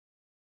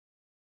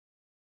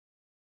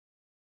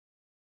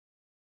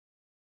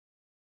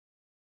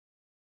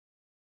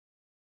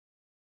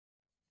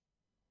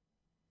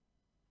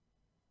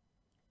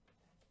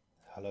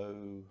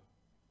Hello,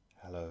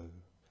 hello,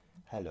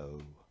 hello.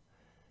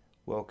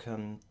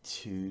 Welcome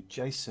to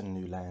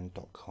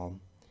jasonnewland.com.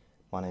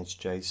 My name's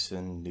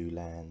Jason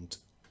Newland,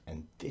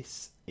 and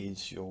this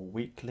is your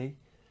weekly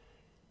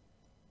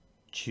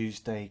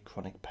Tuesday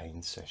chronic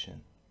pain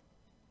session.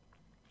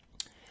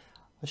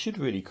 I should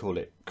really call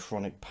it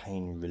chronic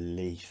pain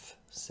relief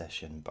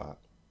session, but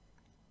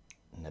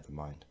never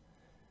mind.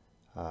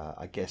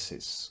 I guess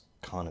it's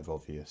kind of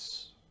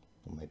obvious,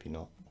 or maybe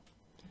not.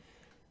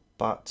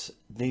 But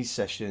these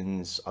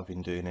sessions I've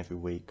been doing every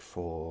week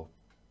for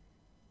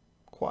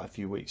quite a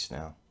few weeks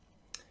now,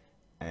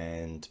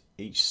 and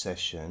each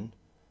session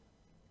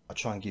I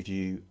try and give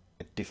you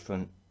a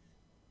different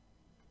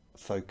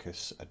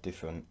focus, a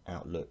different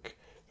outlook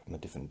from a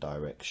different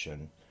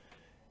direction,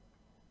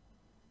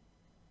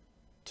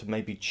 to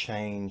maybe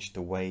change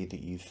the way that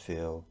you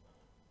feel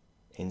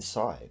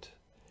inside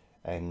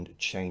and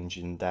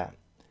changing that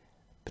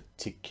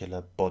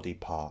particular body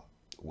part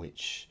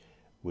which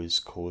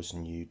was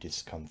causing you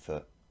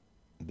discomfort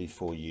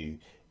before you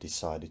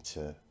decided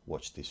to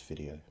watch this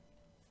video.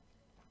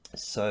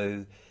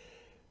 So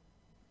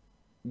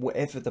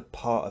whatever the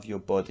part of your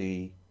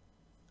body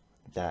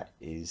that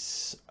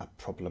is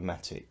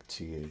problematic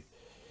to you,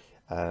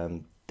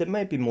 there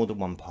may be more than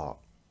one part.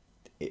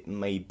 It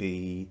may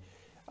be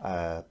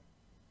a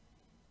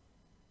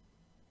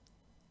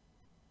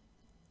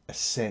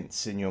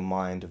sense in your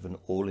mind of an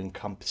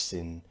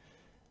all-encompassing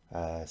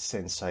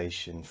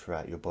sensation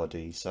throughout your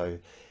body. So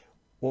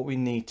what we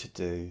need to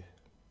do,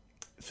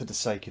 for the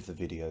sake of the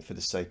video, for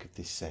the sake of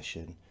this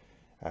session,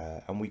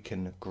 and we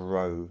can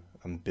grow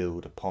and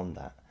build upon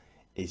that,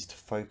 is to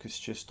focus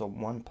just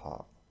on one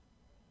part,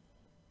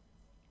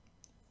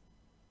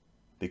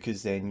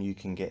 because then you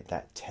can get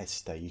that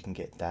tester, you can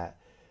get that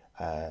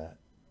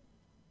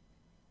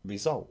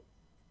result.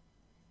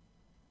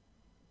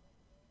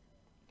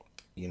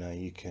 You know,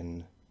 you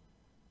can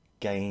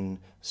gain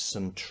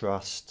some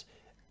trust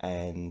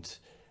and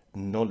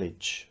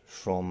knowledge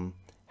from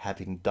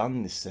having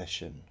done this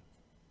session,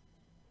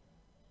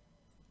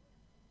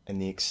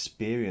 and the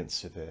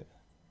experience of it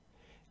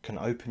can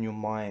open your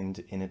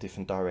mind in a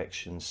different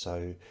direction,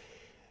 so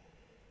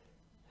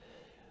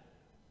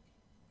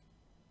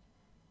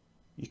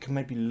you can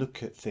maybe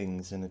look at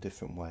things in a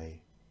different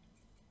way,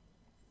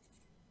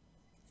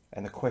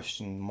 and a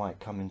question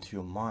might come into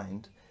your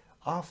mind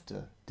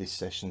after this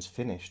session's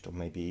finished, or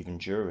maybe even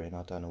during,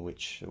 I don't know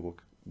which or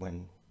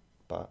when,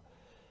 but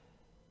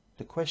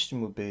the question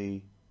would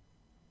be,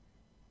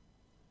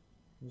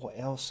 what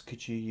else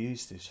could you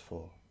use this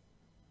for?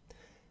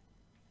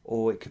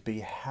 Or it could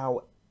be,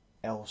 how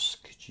else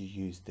could you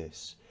use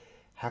this?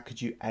 How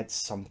could you add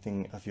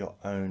something of your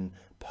own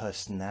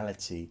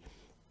personality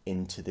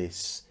into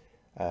this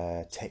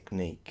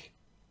technique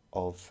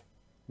of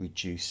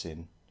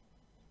reducing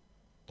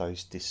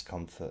those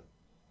discomfort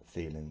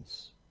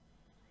feelings?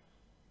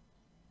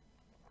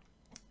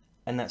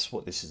 And that's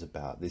what this is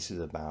about. This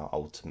is about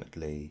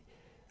ultimately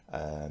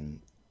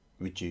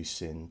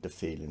reducing the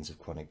feelings of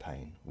chronic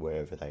pain,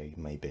 wherever they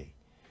may be.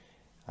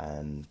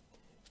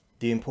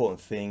 The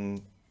important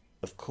thing,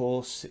 of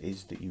course,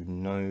 is that you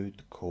know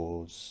the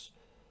cause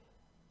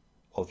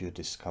of your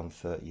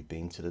discomfort. You've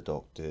been to the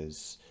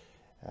doctors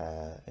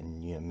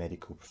and, you know,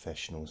 medical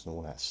professionals and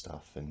all that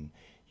stuff, and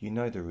you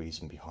know the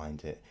reason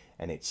behind it,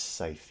 and it's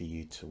safe for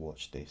you to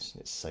watch this,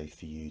 and it's safe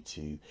for you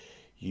to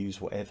use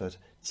whatever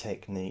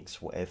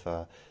techniques,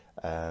 whatever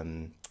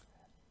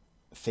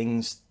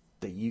things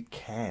that you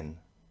can,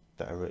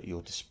 that are at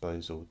your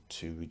disposal,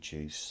 to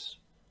reduce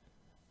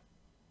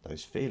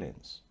those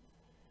feelings.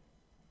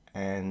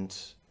 And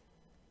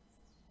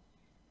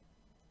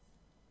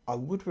I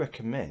would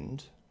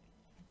recommend,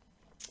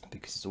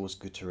 because it's always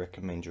good to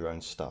recommend your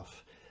own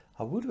stuff,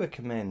 I would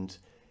recommend,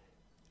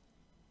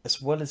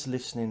 as well as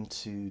listening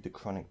to the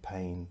chronic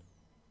pain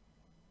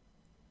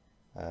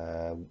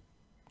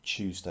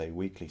Tuesday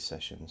weekly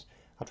sessions,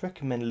 I'd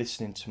recommend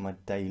listening to my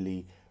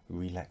daily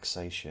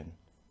relaxation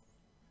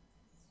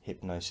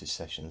hypnosis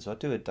sessions. I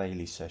do a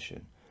daily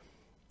session,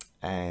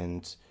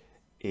 and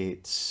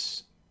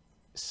it's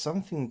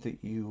something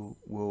that you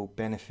will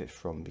benefit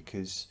from,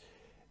 because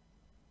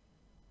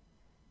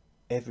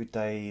every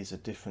day is a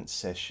different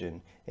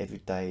session, every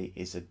day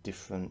is a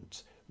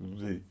different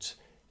route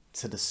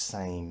to the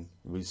same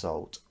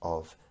result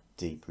of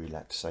deep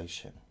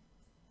relaxation.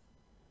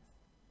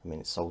 I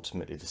mean, it's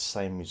ultimately the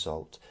same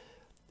result,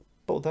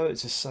 but although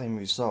it's the same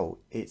result,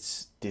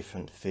 it's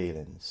different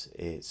feelings.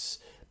 It's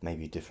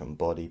maybe different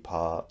body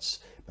parts,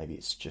 maybe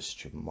it's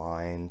just your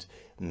mind,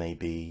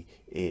 maybe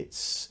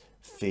it's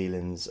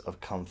feelings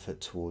of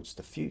comfort towards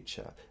the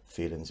future,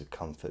 feelings of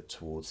comfort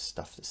towards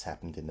stuff that's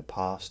happened in the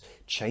past,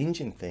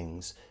 changing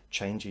things,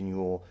 changing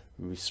your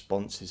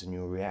responses and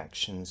your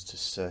reactions to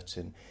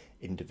certain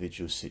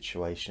individual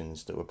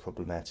situations that were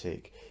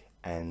problematic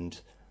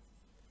and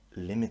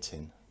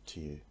limiting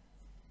to you.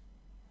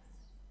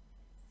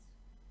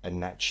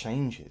 And that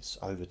changes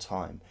over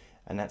time,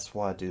 and that's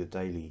why I do the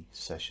daily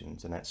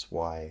sessions, and that's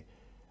why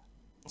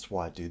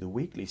I do the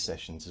weekly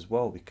sessions as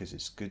well, because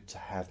it's good to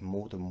have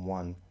more than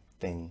one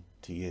thing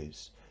to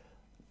use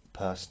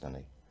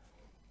personally.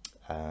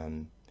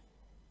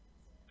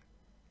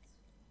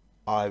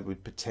 I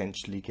would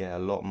potentially get a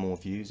lot more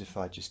views if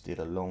I just did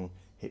a long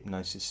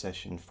hypnosis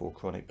session for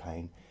chronic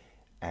pain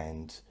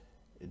and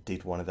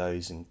did one of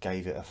those and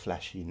gave it a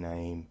flashy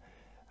name,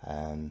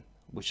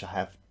 which I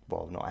have,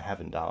 well, no, I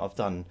haven't done. I've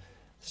done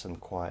some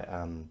quite,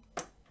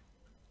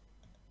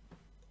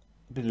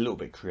 been a little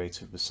bit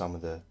creative with some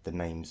of the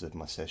names of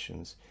my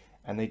sessions,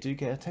 and they do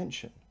get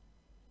attention,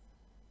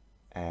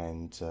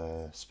 and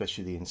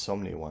especially the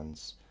insomnia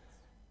ones,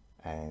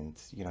 and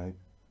you know,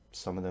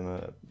 some of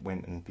them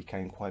went and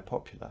became quite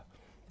popular.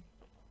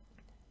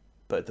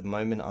 But at the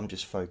moment I'm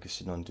just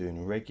focusing on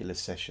doing regular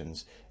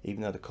sessions,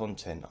 even though the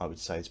content I would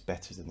say is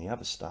better than the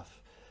other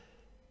stuff.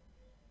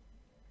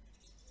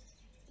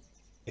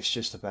 It's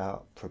just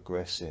about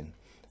progressing.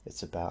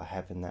 It's about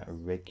having that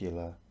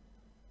regular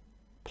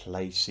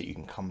place that you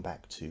can come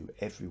back to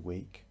every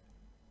week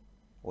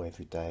or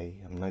every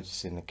day. I'm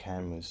noticing the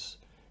cameras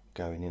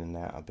going in and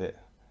out a bit.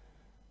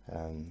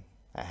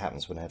 That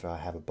happens whenever I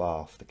have a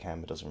bath. The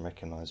camera doesn't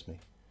recognise me.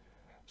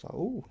 It's like,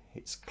 oh,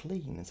 it's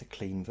clean. It's a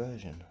clean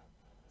version.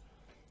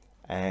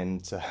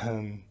 And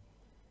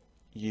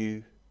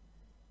you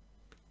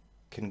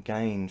can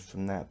gain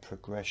from that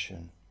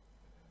progression,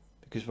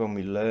 because when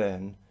we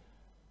learn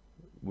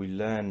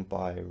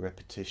by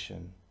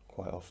repetition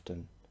quite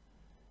often.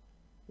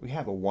 We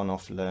have a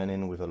one-off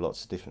learning with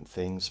lots of different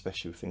things,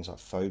 especially with things like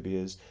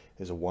phobias.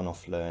 There's a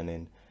one-off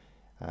learning,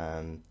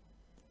 and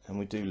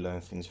we do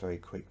learn things very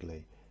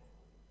quickly.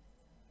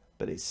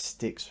 But it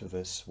sticks with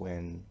us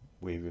when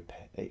we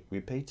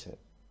repeat it,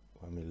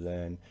 when we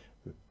learn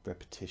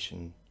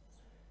repetition.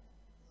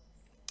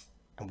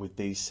 And with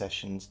these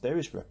sessions, there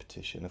is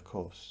repetition, of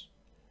course.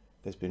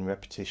 There's been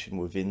repetition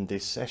within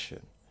this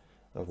session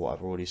of what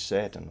I've already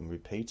said, and I'm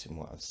repeating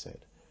what I've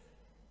said.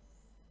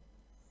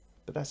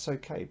 But that's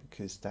okay,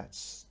 because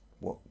that's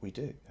what we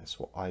do. That's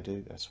what I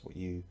do. That's what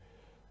you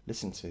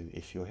listen to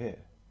if you're here.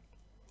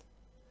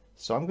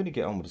 So I'm going to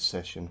get on with the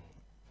session.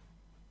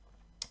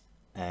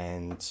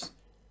 And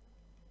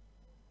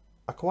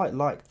I quite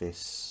like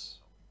this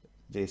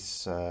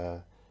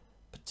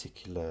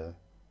particular,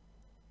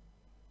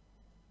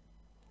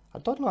 I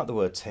don't like the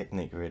word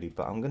technique really,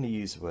 but I'm going to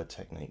use the word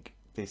technique.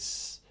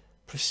 This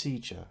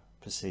procedure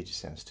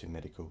sounds too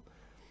medical.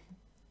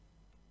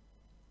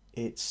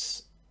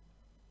 It's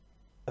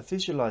a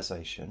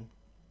visualization,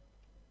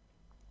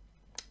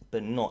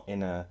 but not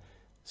in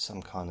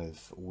some kind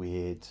of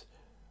weird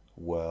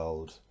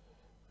world,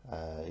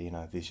 you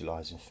know,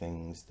 visualizing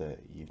things that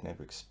you've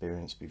never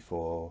experienced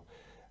before.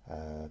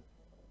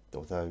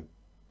 Although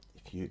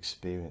if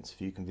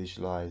you can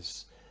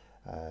visualize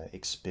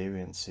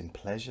experiencing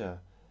pleasure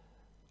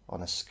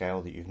on a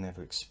scale that you've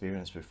never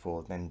experienced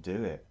before, then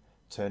do it.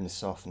 Turn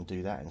this off and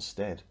do that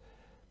instead,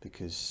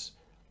 because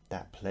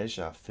that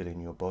pleasure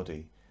filling your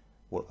body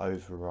will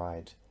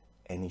override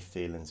any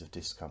feelings of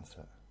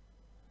discomfort.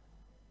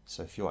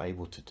 So if you're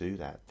able to do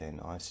that, then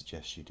I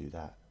suggest you do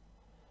that.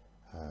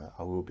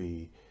 I will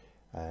be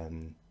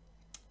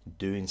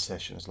doing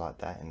sessions like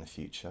that in the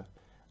future.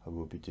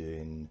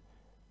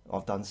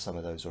 I've done some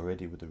of those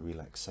already with the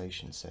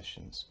relaxation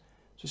sessions.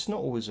 So it's not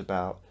always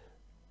about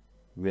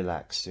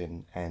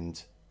relaxing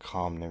and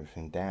calming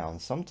everything down.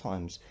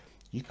 Sometimes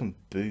you can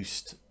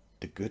boost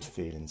the good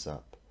feelings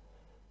up.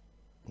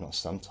 Not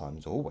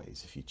sometimes,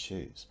 always, if you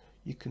choose.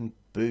 You can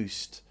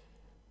boost,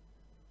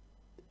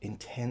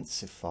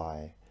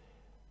 intensify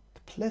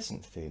the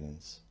pleasant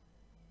feelings.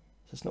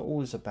 So it's not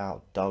always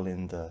about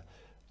dulling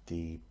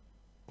the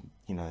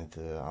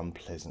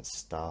unpleasant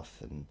stuff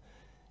and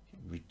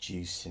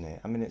reducing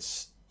it. I mean,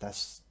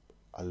 that's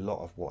a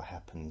lot of what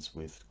happens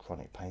with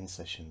chronic pain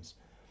sessions.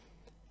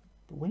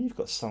 But when you've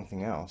got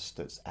something else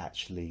that's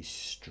actually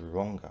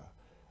stronger,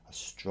 a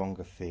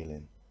stronger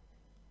feeling,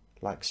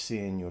 like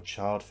seeing your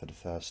child for the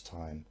first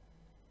time,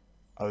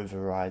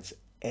 overrides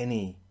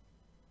any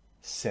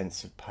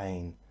sense of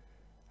pain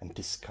and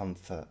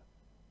discomfort,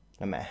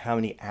 no matter how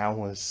many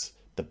hours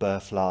the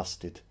birth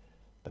lasted,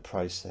 the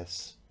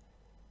process.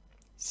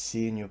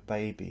 Seeing your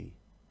baby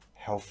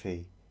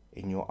healthy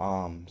in your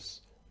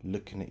arms,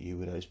 looking at you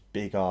with those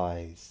big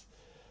eyes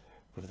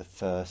for the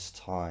first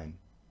time,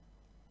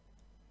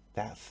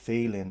 that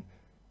feeling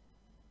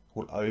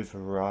will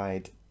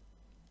override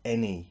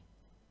any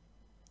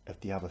of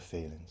the other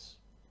feelings.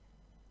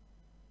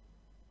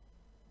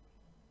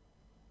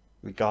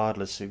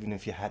 Regardless, even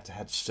if you had to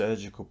have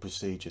surgical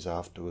procedures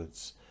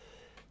afterwards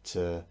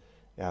to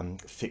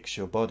fix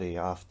your body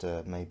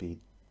after maybe,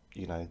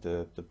 you know,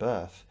 the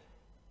birth,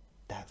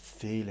 that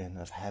feeling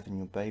of having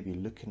your baby,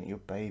 looking at your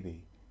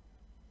baby,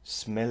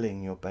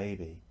 smelling your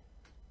baby,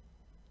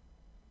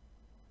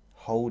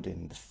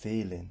 holding the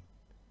feeling,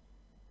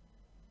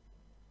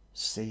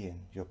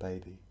 seeing your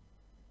baby,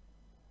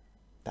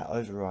 that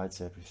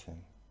overrides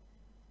everything.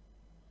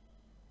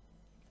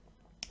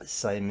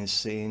 Same as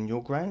seeing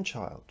your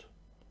grandchild.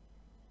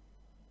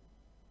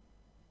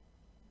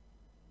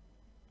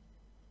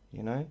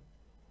 You know,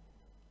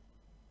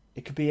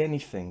 it could be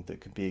anything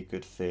that could be a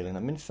good feeling. I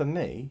mean, for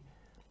me,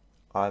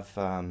 I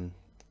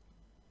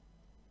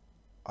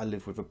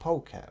live with a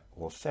polecat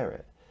or a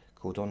ferret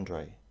called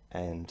Andre,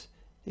 and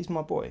he's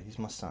my boy, he's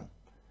my son,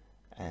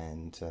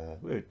 and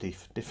we're a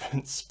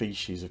different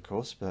species, of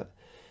course, but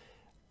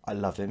I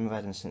love him. I've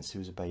had him since he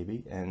was a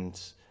baby, and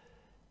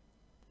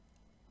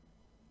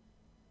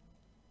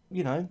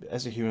you know,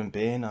 as a human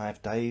being, I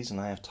have days and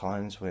I have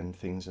times when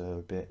things are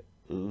a bit,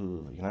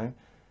 you know,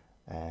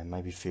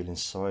 maybe feeling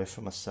sorry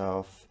for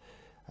myself,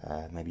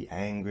 maybe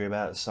angry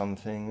about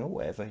something or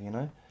whatever, you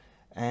know.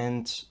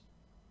 And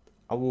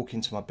I walk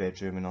into my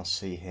bedroom and I'll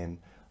see him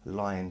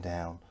lying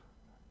down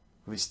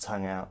with his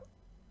tongue out,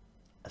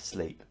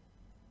 asleep.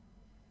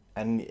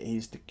 And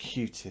he's the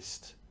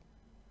cutest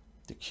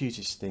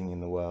thing in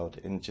the world,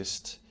 and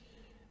just,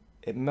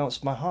 it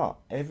melts my heart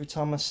every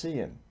time I see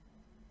him.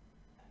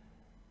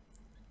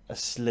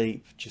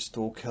 Asleep, just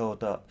all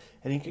curled up,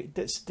 and he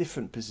gets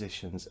different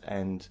positions,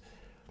 and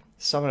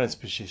some of those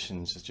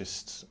positions are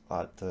just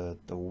like the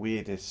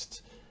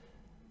weirdest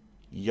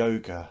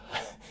yoga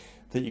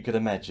that you could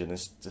imagine.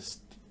 It's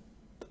just,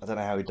 I don't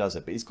know how he does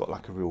it, but he's got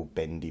like a real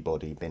bendy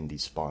body, bendy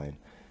spine.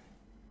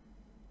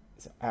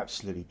 It's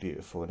absolutely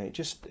beautiful, and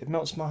it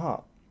melts my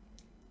heart.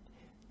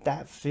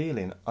 That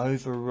feeling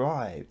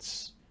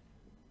overrides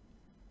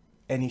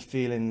any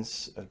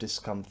feelings of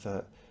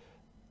discomfort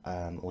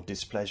or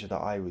displeasure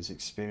that I was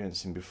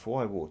experiencing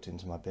before I walked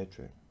into my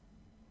bedroom.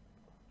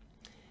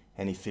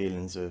 Any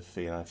feelings of,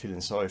 you know,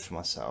 feeling sorry for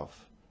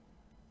myself,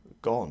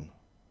 gone.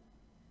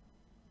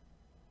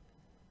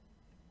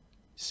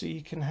 So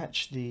you can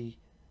actually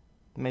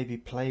maybe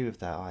play with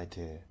that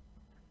idea.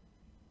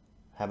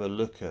 Have a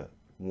look at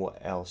what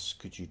else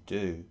could you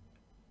do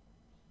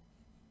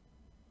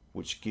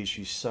which gives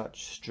you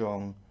such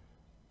strong,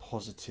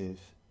 positive,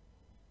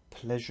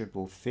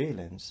 pleasurable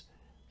feelings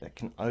that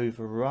can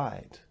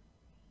override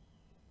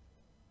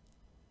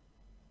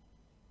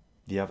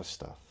the other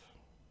stuff.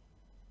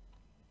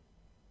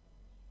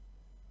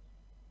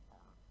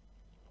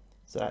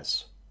 So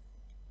that's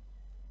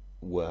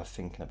worth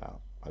thinking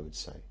about, I would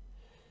say.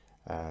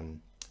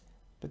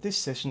 But this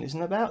session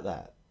isn't about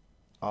that.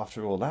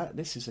 After all that,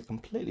 this is a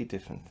completely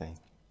different thing.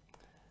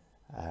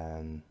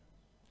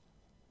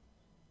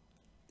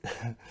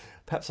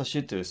 Perhaps I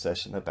should do a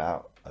session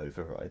about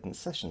overriding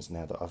sessions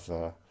now that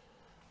I've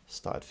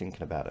started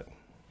thinking about it.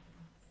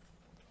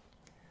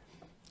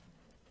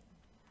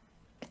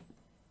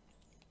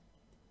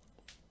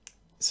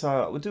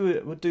 So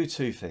we'll do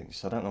two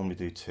things. I don't normally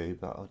do two,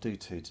 but I'll do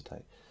two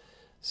today.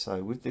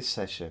 So with this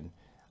session,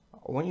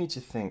 I want you to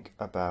think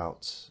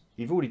about,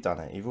 you've already done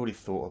it, you've already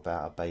thought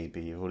about a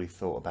baby, you've already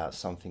thought about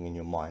something in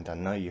your mind. I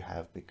know you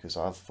have, because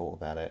I've thought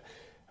about it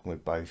and we're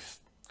both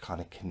kind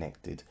of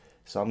connected.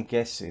 So I'm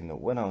guessing that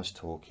when I was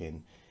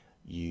talking,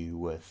 you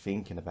were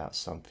thinking about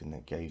something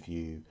that gave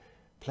you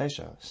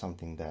pleasure,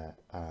 something that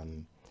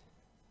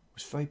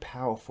was very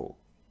powerful.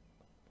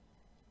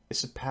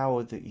 It's a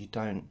power that you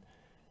don't,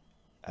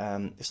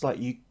 it's like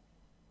you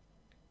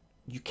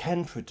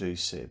can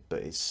produce it,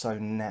 but it's so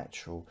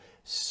natural,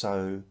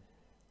 so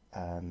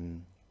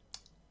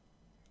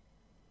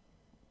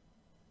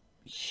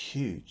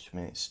huge. I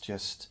mean, it's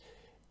just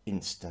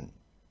instant.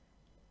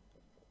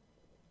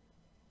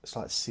 It's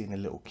like seeing a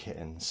little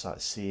kitten. It's like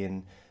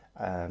seeing,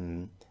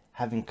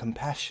 having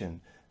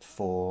compassion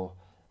for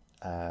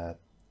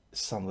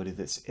somebody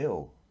that's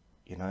ill,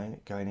 you know,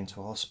 going into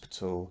a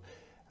hospital.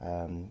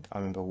 I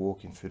remember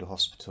walking through the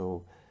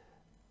hospital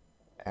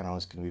and I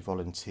was going to be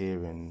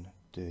volunteering,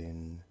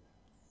 doing,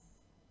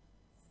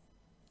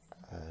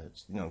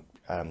 you know,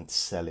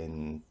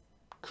 selling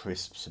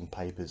crisps and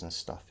papers and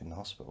stuff in the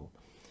hospital.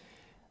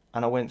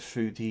 And I went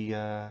through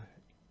the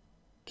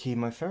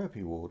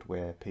chemotherapy ward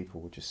where people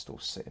were just all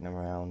sitting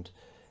around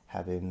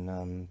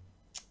having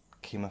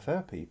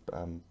chemotherapy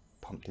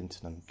pumped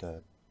into them,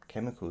 the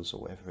chemicals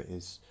or whatever it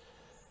is.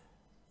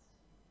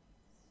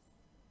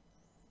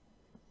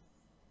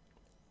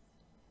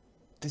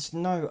 There's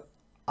no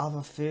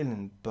other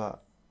feeling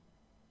but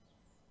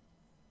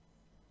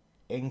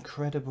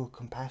incredible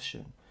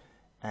compassion,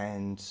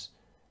 and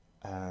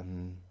I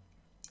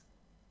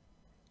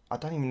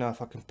don't even know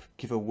if I can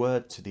give a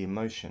word to the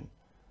emotion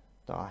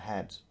that I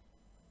had,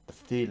 the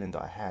feeling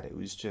that I had. It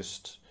was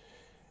just,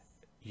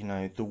 you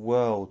know, the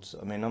world,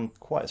 I mean, I'm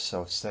quite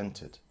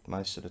self-centered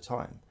most of the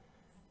time,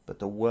 but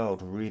the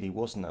world really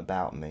wasn't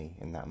about me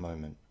in that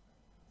moment.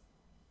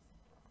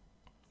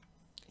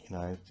 You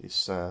know,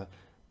 it's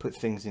put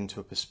things into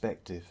a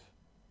perspective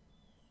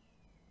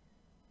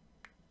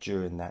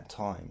during that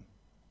time.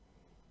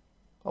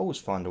 I always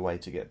find a way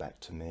to get back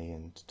to me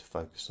and to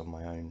focus on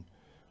my own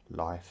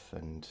life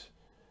and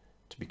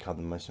to become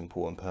the most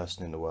important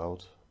person in the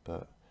world,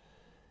 but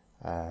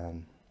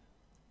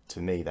to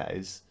me that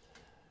is.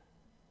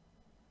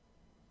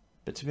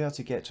 But to be able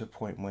to get to a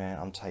point where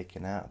I'm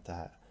taken out of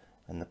that,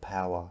 and the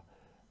power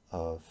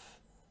of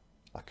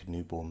like a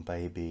newborn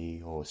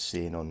baby, or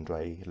seeing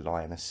Andre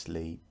lying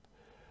asleep,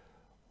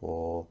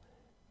 or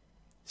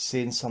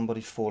seeing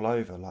somebody fall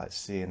over, like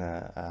seeing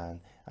an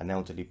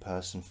elderly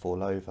person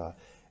fall over,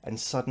 and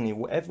suddenly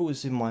whatever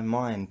was in my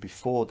mind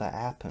before that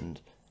happened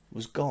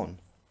was gone.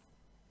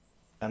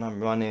 And I'm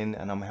running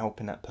and I'm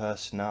helping that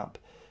person up.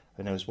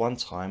 And there was one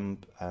time,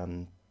 a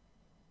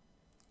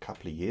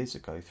couple of years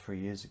ago, 3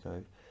 years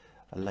ago,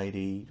 a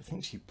lady, I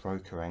think she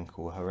broke her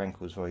ankle. Her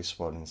ankle was very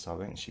swollen, so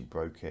I think she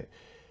broke it.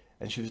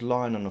 And she was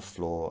lying on the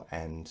floor,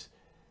 and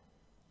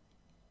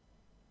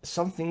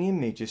something in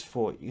me just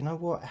thought, you know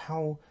what,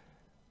 how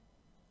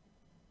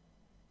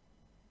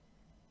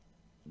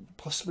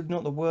possibly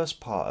not the worst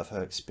part of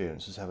her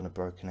experience was having a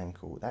broken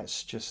ankle.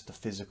 That's just the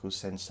physical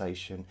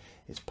sensation.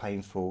 It's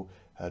painful.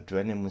 Her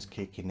adrenaline was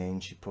kicking in.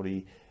 She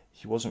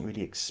wasn't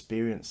really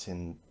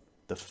experiencing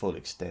the full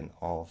extent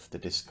of the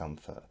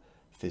discomfort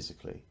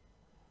physically,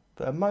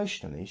 but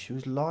emotionally she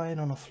was lying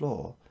on a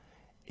floor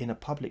in a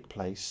public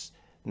place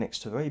next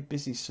to a very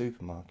busy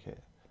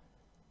supermarket,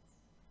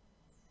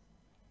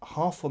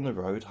 half on the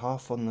road,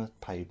 half on the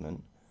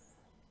pavement.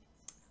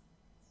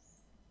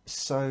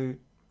 So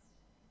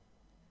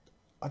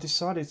I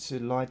decided to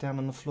lie down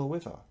on the floor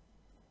with her,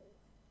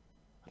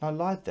 and I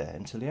lied there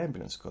until the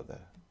ambulance got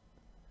there.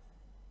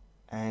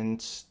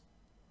 And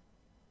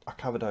I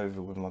covered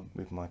over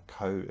with my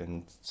coat,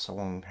 and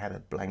someone had a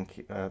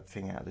blanket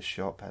thing out of the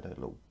shop, had a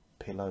little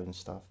pillow and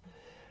stuff.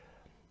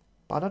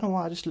 But I don't know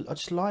why, I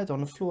just lied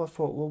on the floor. I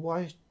thought, well,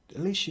 why?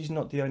 At least she's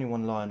not the only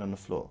one lying on the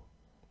floor.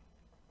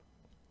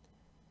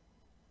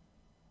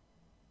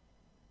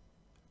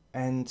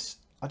 And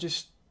I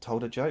just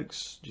told her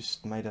jokes,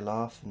 just made her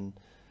laugh and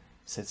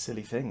said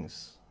silly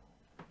things.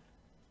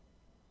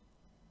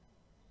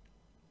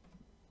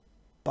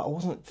 But I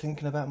wasn't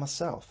thinking about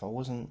myself. I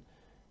wasn't,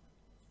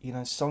 you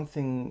know,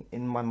 something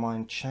in my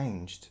mind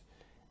changed,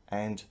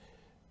 and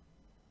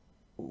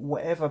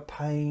whatever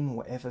pain,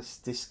 whatever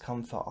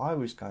discomfort I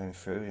was going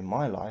through in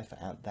my life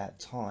at that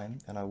time,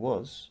 and I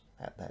was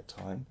at that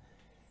time,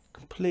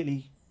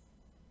 completely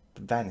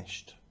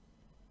vanished,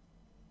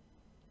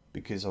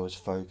 because I was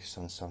focused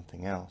on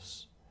something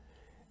else.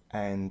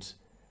 And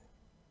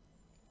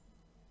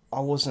I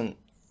wasn't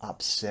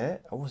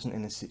upset. I wasn't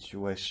in a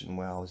situation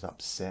where I was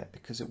upset,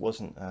 because it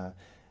wasn't an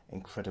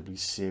incredibly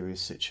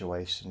serious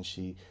situation.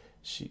 She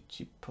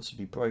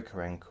possibly broke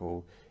her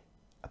ankle.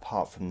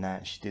 Apart from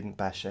that, she didn't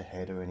bash her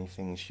head or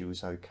anything. She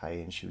was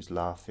okay, and she was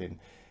laughing.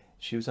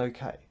 She was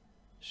okay.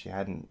 She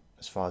hadn't,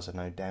 as far as I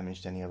know,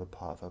 damaged any other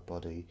part of her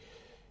body,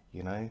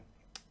 you know.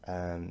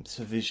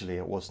 So visually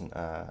it wasn't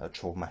a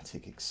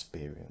traumatic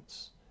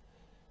experience.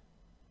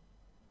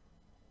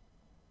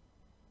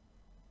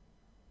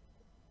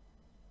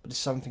 But there's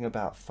something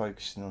about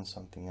focusing on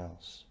something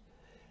else.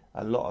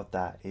 A lot of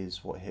that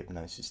is what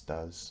hypnosis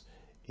does,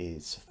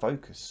 is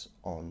focus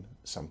on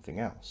something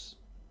else,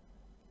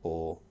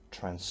 or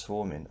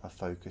transforming a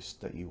focus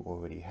that you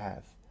already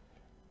have,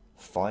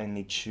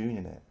 finely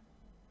tuning it.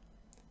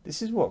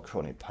 This is what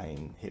chronic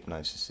pain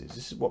hypnosis is.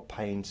 This is what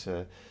pain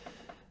to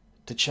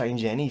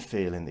change any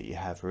feeling that you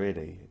have,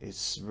 really.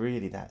 It's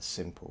really that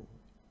simple.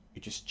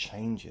 You just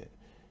change it.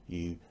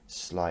 You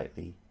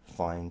slightly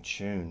fine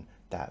tune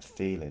that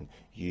feeling.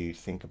 You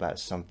think about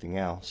something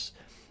else,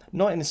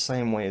 not in the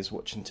same way as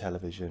watching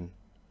television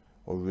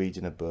or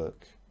reading a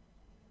book,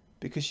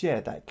 because yeah,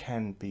 that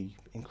can be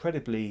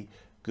incredibly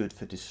good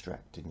for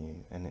distracting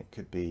you, and it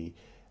could be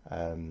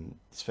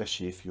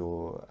especially if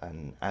you're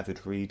an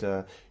avid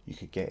reader, you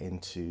could get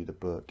into the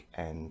book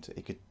and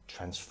it could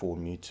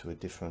transform you to a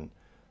different,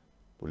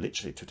 well,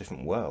 literally to a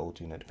different world,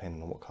 you know,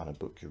 depending on what kind of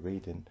book you're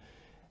reading,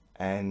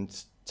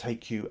 and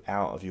take you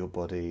out of your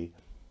body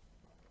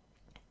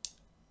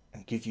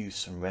and give you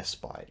some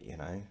respite, you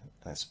know.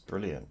 That's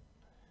brilliant.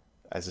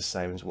 As the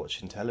same as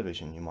watching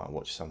television, you might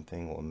watch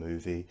something or a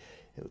movie,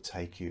 it will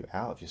take you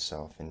out of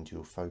yourself and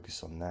you'll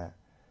focus on that.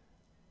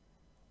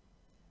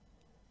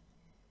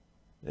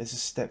 There's a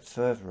step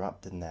further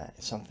up than that.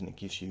 It's something that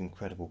gives you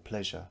incredible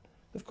pleasure.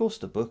 Of course,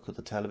 the book or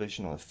the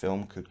television or the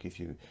film could give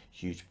you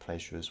huge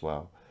pleasure as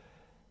well.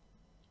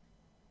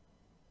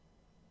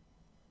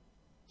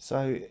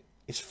 So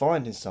it's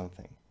finding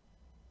something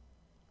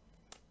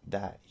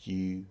that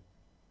you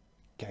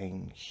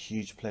gain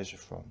huge pleasure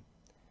from.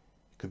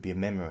 It could be a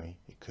memory,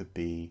 it could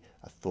be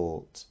a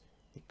thought,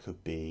 it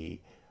could be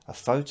a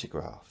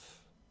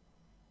photograph,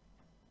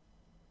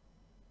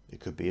 it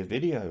could be a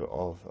video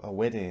of a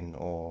wedding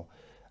or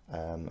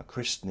a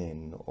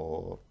christening,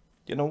 or,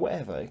 you know,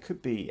 whatever. It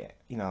could be,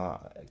 you know,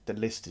 the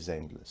list is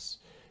endless.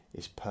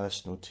 It's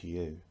personal to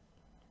you.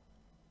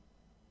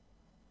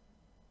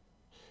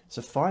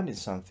 So finding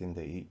something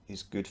that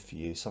is good for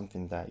you,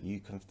 something that you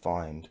can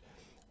find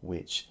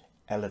which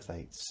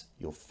elevates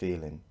your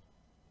feeling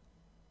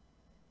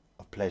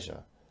of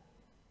pleasure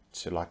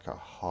to like a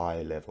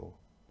high level.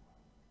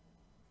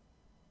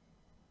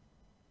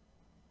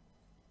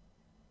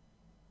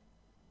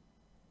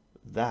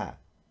 That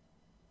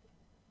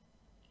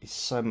is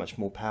so much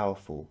more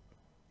powerful,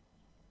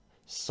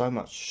 so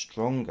much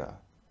stronger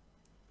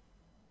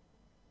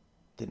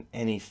than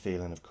any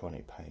feeling of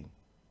chronic pain.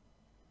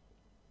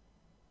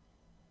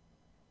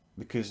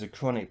 Because the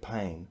chronic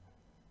pain,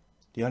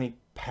 the only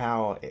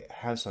power it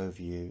has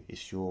over you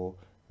is your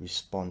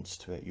response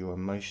to it, your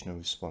emotional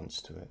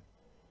response to it.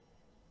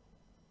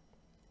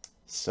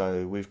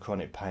 So with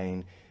chronic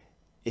pain,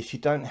 if you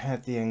don't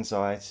have the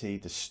anxiety,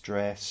 the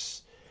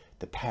stress,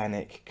 the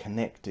panic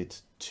connected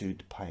to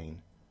the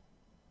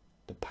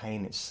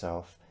pain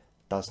itself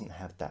doesn't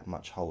have that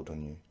much hold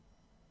on you.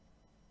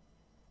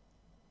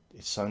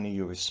 It's only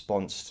your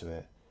response to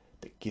it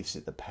that gives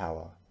it the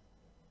power,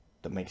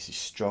 that makes it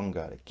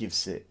stronger, that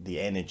gives it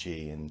the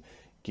energy and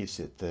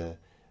gives it the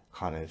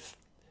kind of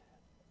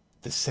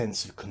the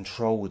sense of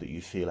control that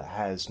you feel it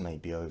has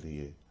maybe over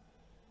you.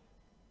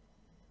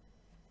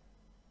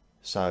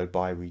 So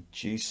by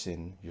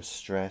reducing your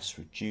stress,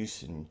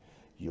 reducing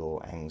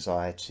your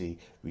anxiety,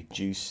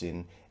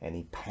 reducing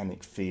any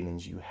panic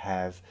feelings you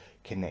have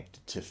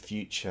connected to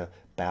future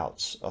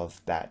bouts of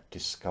that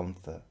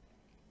discomfort,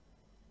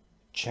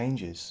 it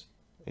changes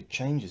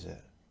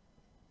it.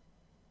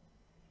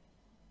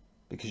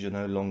 Because you're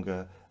no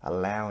longer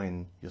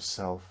allowing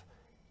yourself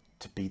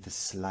to be the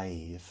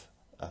slave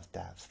of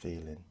that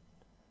feeling.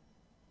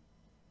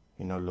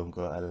 You're no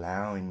longer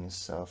allowing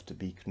yourself to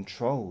be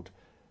controlled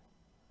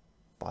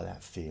by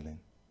that feeling.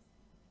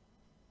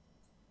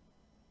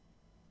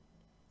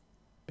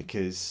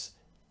 Because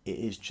it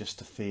is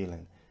just a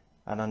feeling.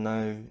 And I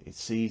know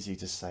it's easy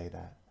to say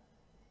that.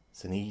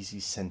 It's an easy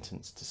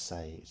sentence to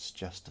say, it's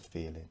just a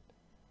feeling.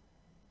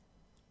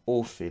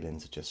 All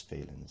feelings are just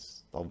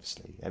feelings,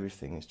 obviously.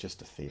 Everything is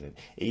just a feeling.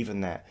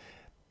 Even that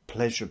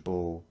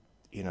pleasurable,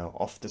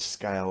 off the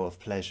scale of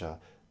pleasure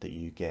that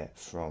you get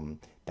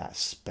from that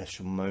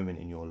special moment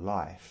in your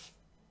life.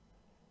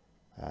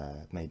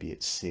 Maybe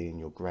it's seeing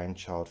your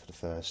grandchild for the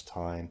first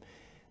time.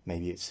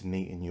 Maybe it's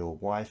meeting your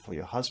wife or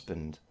your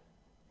husband,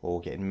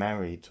 or getting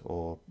married,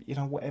 or,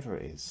 whatever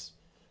it is.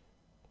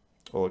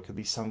 Or it could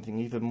be something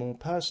even more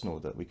personal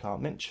that we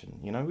can't mention.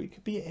 It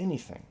could be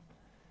anything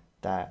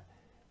that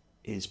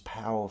is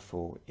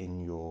powerful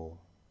in your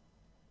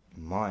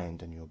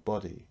mind and your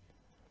body.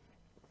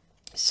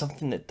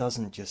 Something that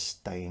doesn't just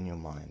stay in your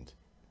mind.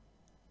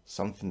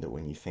 Something that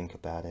when you think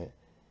about it,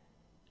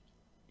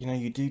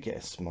 you do get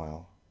a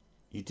smile.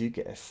 You do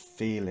get a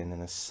feeling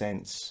and a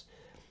sense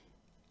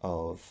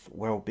of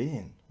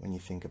well-being when you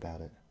think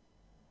about it.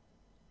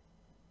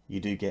 You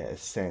do get a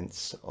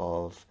sense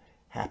of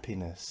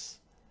happiness,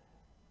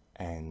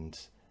 and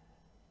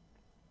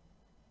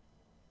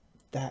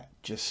that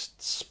just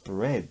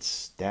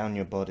spreads down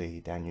your body,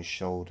 down your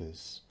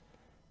shoulders,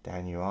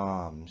 down your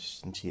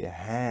arms, into your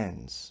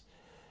hands,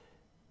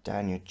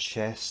 down your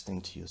chest,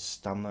 into your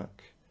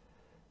stomach.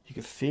 You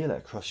can feel it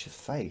across your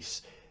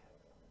face,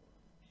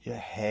 your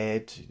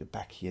head, the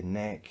back of your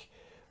neck,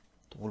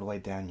 all the way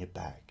down your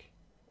back,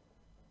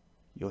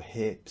 your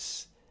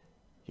hips,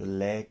 your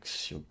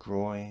legs, your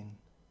groin,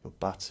 your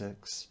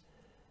buttocks,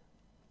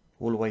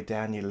 all the way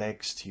down your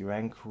legs to your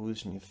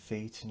ankles and your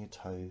feet and your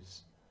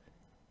toes,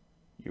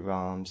 your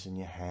arms and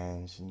your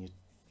hands and your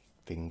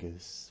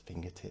fingers,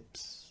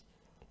 fingertips,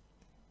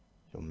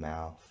 your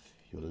mouth,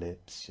 your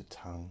lips, your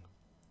tongue,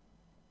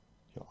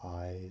 your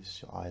eyes,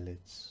 your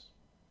eyelids,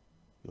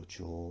 your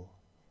jaw,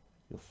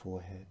 your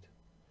forehead,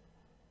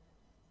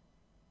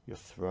 your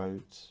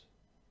throat.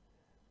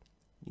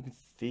 You can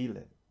feel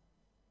it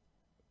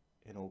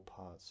in all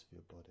parts of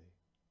your body.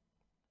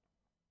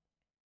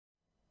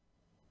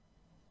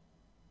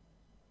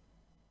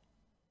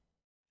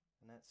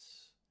 And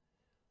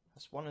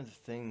that's one of the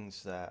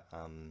things that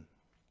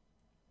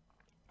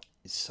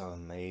is so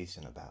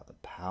amazing about the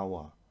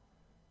power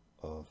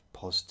of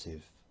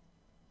positive,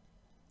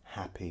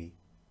 happy,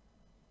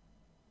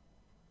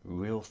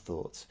 real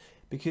thoughts.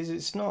 Because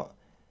it's not,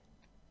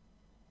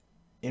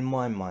 in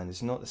my mind,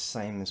 it's not the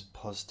same as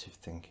positive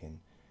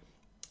thinking.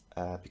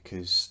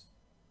 Because,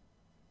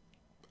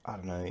 I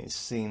don't know, it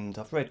seemed,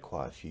 I've read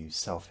quite a few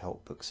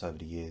self-help books over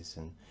the years,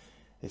 and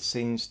it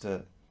seems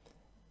that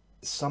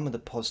some of the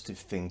positive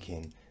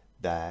thinking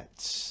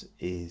that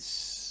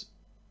is,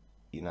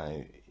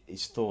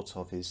 is thought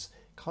of is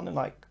kind of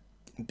like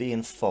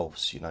being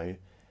false,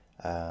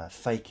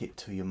 fake it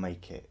till you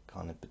make it,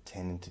 kind of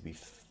pretending to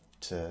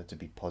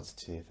be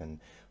positive and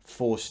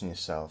forcing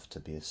yourself to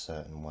be a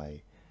certain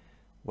way,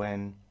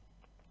 when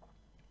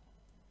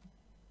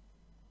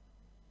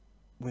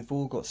we've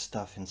all got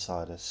stuff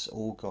inside us,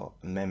 all got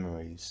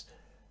memories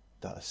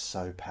that are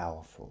so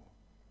powerful,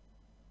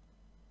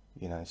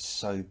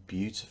 so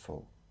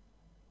beautiful,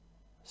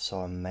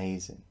 so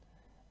amazing,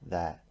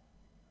 that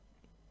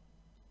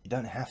you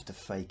don't have to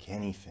fake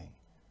anything.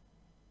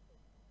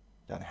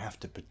 You don't have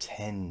to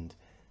pretend,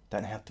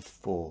 don't have to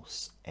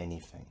force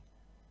anything.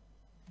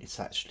 It's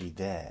actually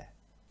there,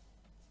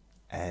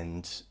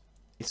 and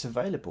it's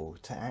available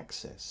to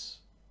access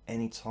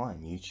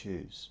anytime you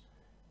choose,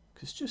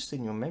 because it's just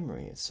in your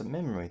memory. It's a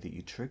memory that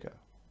you trigger,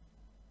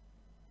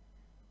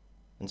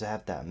 and to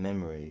have that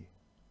memory,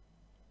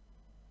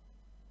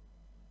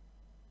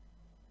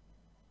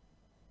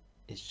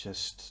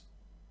 it's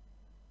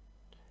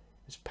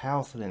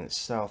powerful in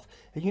itself.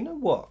 And you know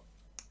what?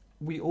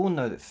 We all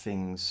know that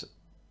things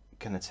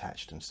can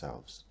attach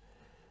themselves.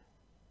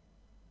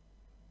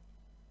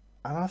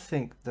 And I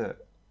think that,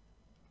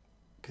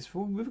 because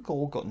we've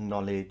all got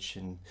knowledge,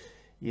 and,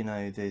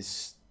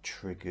 there's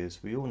triggers.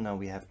 We all know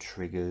we have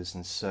triggers,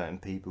 and certain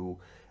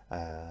people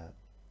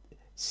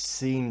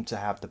seem to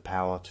have the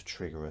power to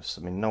trigger us.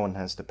 I mean, no one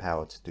has the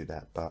power to do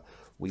that, but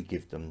we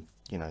give them,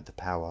 you know, the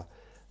power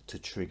to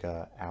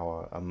trigger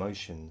our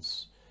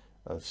emotions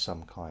of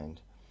some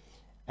kind.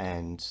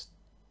 And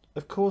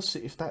of course,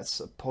 if that's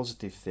a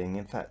positive thing,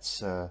 if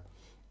that's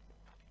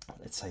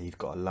let's say you've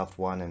got a loved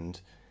one,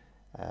 and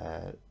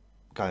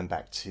going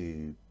back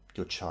to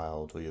your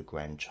child or your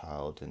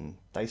grandchild, and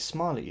they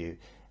smile at you,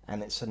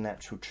 and it's a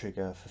natural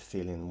trigger for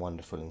feeling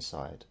wonderful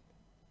inside,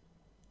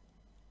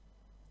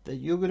 that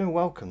you're going to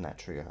welcome that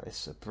trigger.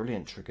 It's a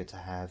brilliant trigger to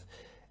have,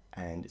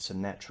 and it's a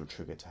natural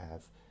trigger to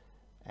have,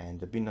 and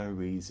there'd be no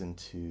reason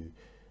to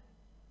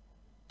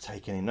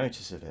take any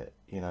notice of it,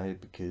 you know,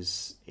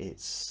 because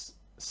it's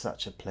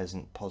such a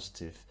pleasant,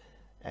 positive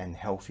and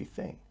healthy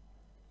thing.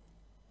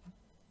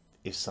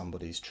 If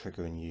somebody's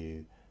triggering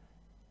you,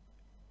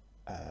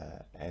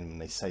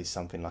 and they say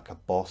something, like a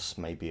boss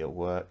maybe at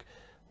work,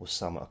 or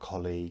a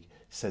colleague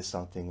says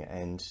something,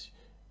 and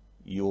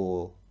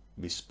your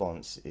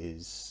response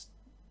is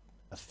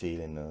a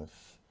feeling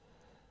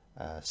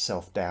of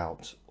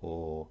self-doubt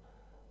or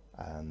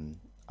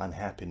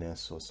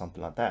unhappiness or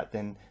something like that,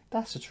 then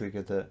that's a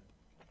trigger that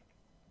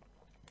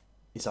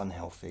is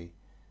unhealthy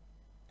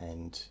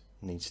and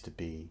needs to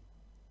be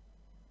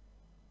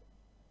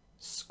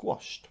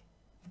squashed.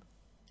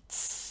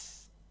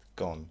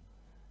 Gone.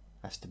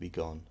 Has to be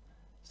gone.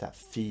 That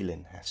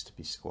feeling has to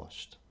be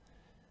squashed,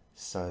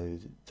 so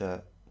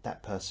that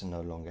that person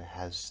no longer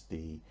has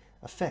the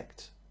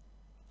effect.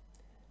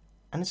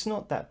 And it's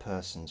not that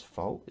person's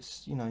fault.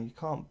 It's, you know, you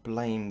can't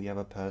blame the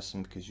other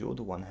person because you're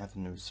the one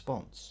having the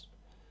response.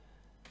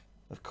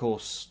 Of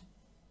course,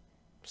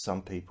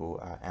 some people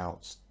are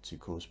out to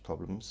cause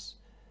problems,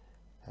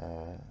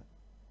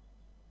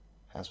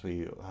 as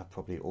we have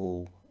probably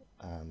all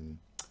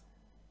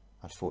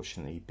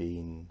unfortunately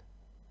been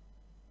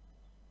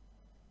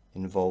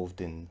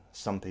involved in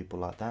some people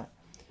like that,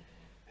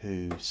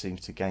 who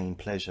seems to gain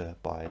pleasure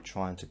by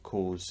trying to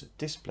cause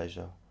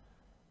displeasure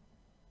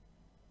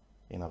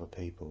in other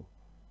people.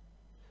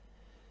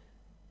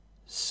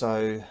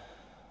 So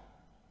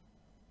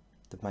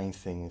the main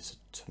thing is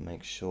to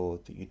make sure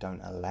that you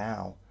don't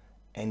allow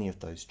any of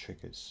those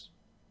triggers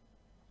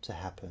to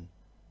happen.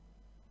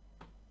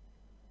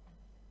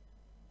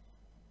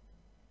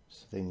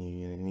 So then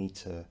you need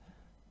to,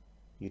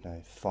 you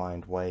know,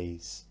 find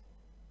ways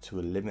to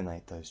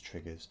eliminate those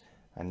triggers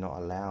and not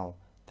allow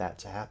that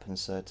to happen.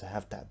 So to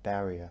have that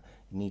barrier,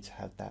 you need to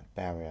have that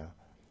barrier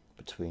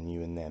between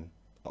you and them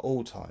at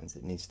all times.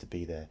 It needs to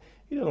be there.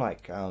 You know,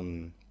 like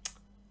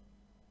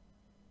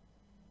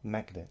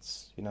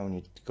magnets. You know, when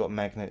you've got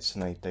magnets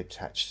and they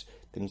attach,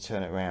 then you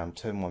turn it around,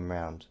 turn one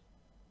round,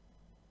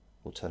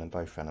 or turn them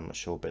both round, I'm not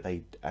sure, but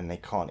they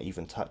can't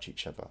even touch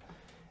each other.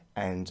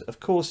 And of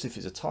course, if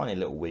it's a tiny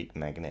little weak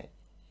magnet,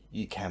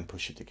 you can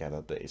push it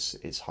together, but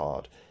it's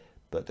hard.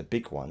 But the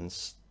big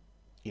ones,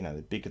 you know,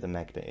 the bigger the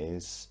magnet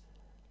is,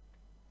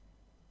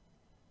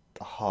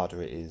 the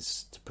harder it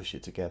is to push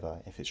it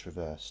together if it's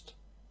reversed.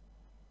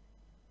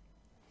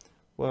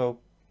 Well,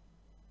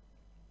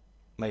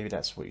 maybe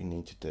that's what you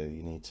need to do.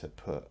 You need to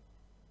put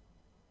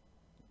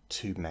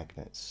two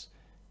magnets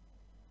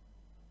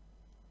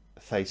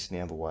facing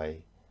the other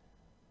way,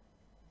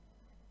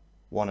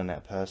 one on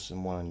that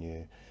person, one on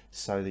you,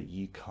 so that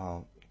you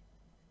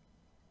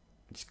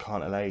just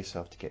can't allow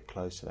yourself to get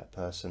close to that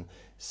person,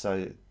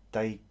 so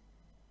they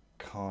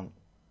can't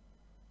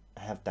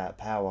have that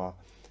power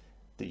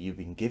that you've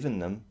been given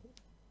them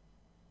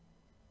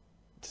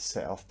to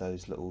set off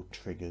those little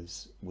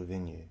triggers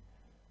within you.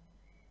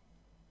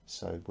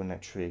 So when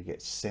that trigger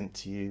gets sent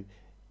to you,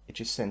 it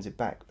just sends it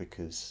back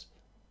because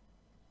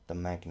the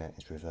magnet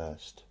is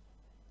reversed.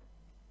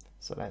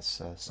 So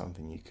that's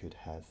something you could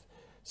have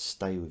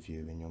stay with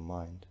you in your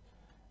mind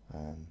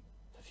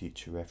for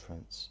future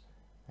reference,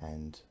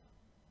 and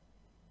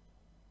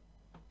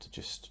to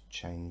just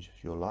change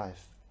your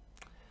life.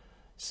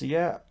 So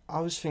yeah,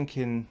 I was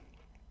thinking,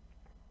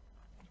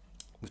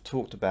 we've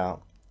talked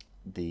about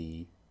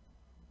the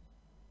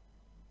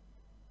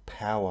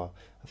power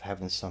of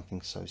having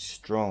something so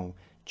strong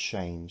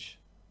change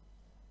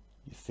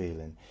your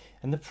feeling.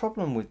 And the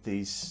problem with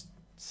these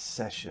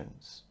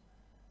sessions,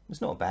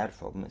 it's not a bad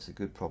problem, it's a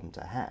good problem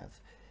to have,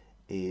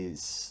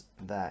 is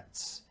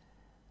that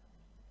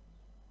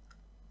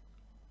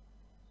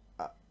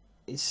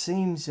it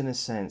seems in a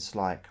sense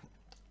like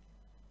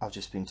I've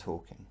just been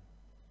talking,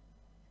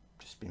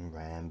 just been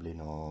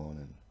rambling on,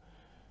 and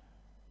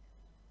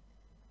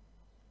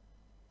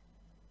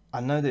I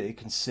know that it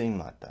can seem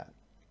like that.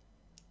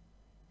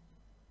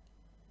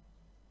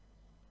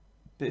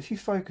 But if you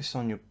focus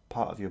on your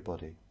part of your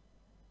body,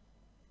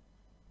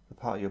 the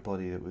part of your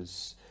body that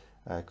was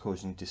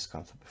causing you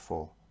discomfort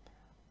before,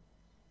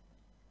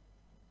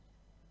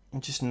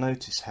 and just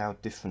notice how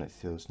different it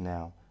feels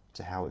now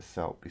to how it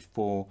felt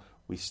before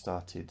we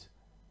started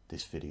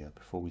this video,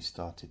 before we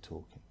started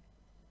talking,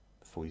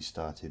 before you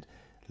started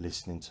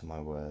listening to my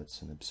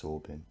words and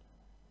absorbing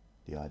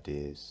the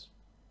ideas.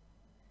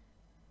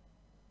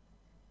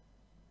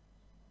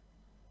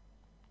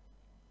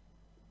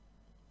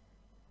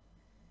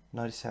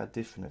 Notice how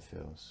different it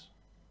feels.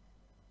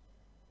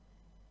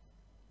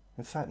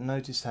 In fact,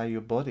 notice how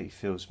your body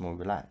feels more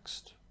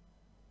relaxed.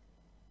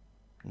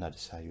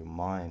 Notice how your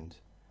mind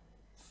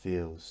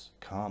feels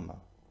calmer.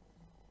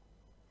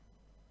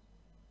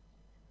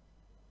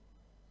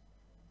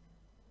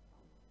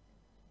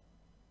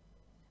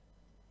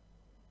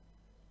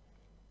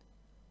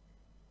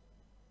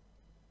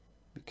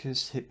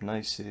 Because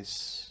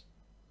hypnosis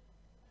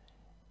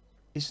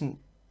isn't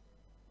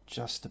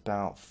just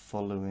about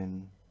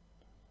following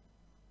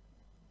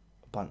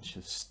a bunch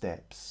of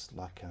steps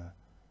like a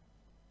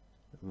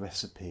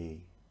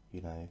recipe,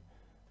 you know,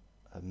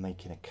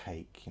 making a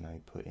cake, you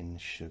know, put in the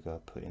sugar,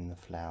 put in the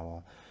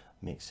flour,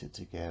 mix it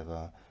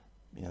together,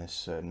 you know,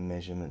 certain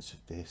measurements of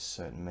this,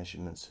 certain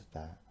measurements of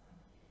that.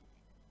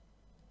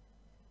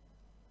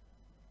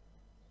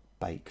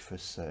 Bake for a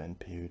certain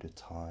period of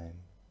time.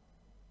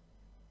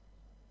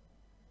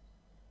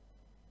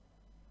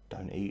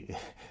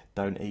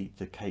 Don't eat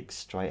the cake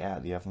straight out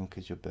of the oven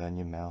because you'll burn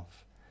your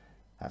mouth.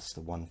 That's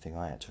the one thing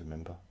I had to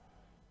remember.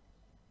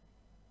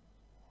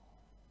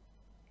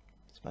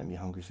 It's made me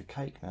hungry for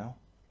cake now.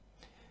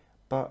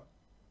 But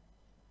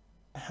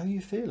how are you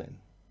feeling?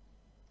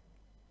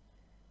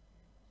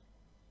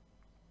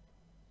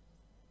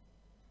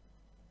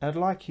 I'd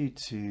like you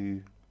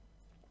to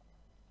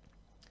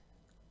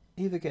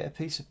either get a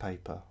piece of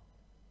paper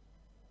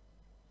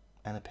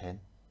and a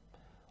pen,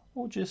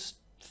 or just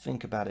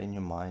think about it in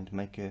your mind.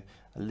 Make a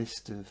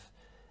list of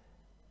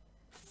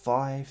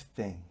 5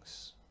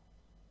 things,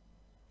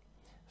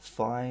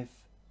 5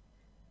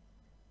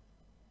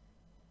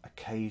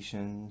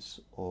 occasions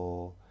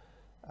or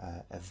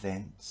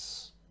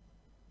events,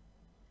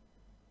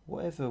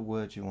 whatever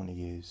word you want to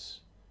use,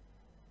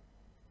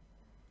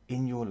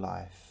 in your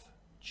life,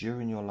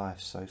 during your life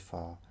so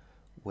far,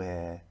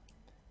 where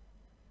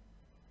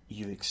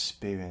you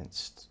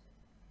experienced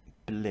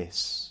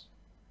bliss,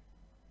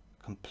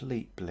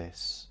 complete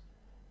bliss,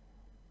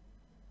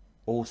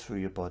 all through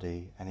your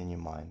body and in your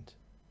mind.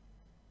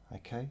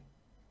 Okay?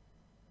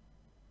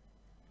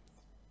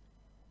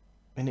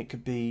 And it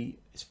could be,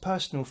 it's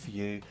personal for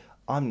you.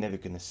 I'm never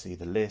going to see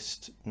the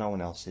list. No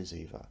one else is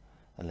either,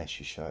 unless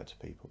you show it to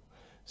people.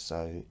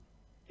 So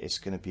it's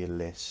going to be a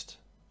list.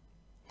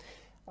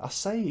 I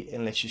say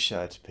unless you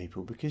show it to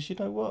people because you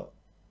know what?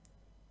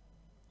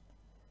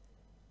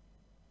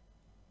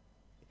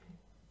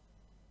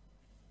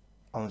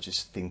 I'm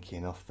just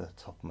thinking off the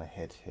top of my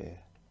head here.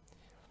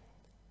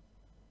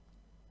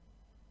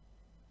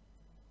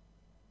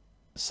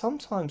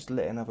 Sometimes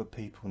letting other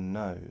people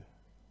know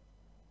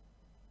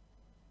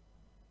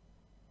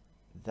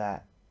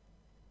that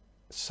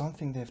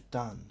something they've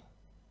done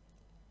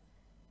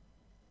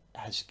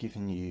has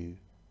given you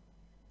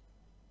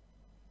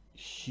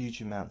huge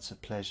amounts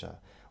of pleasure,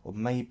 or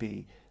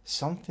maybe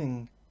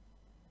something,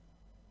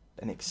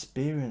 an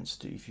experience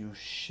that you've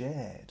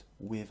shared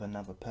with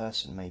another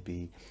person,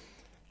 maybe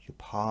your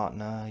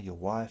partner, your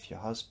wife, your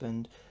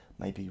husband,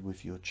 maybe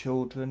with your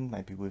children,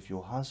 maybe with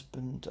your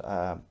husband,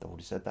 I've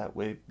already said that,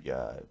 with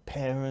your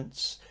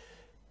parents,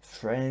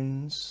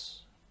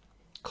 friends,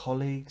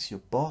 colleagues,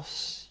 your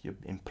boss, your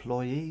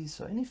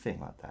employees, or anything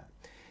like that.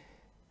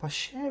 By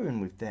sharing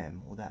with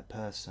them or that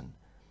person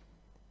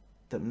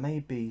that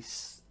maybe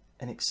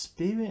an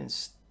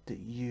experience that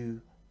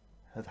you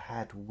have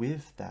had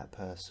with that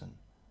person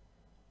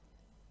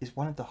is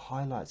one of the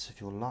highlights of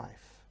your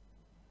life.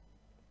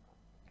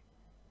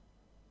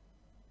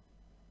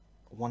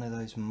 One of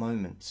those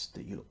moments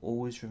that you'll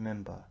always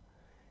remember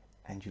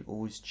and you'll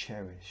always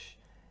cherish.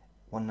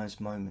 One of those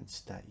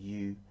moments that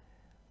you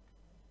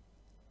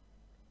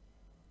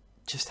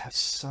just have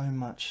so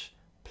much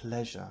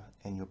pleasure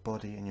in your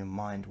body and your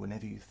mind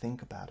whenever you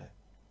think about it.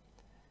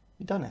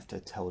 You don't have to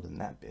tell them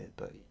that bit,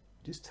 but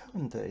just tell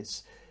them that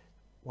it's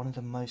one of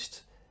the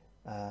most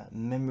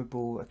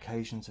memorable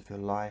occasions of your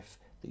life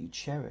that you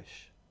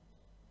cherish.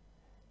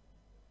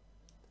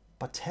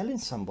 By telling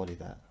somebody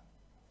that,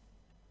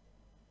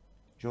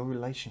 your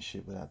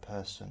relationship with that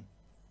person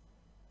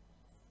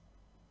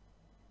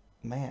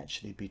may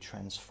actually be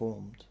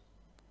transformed.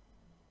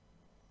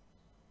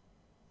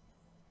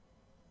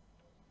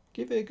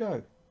 Give it a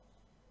go.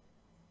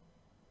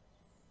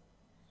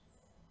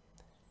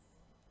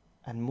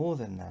 And more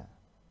than that,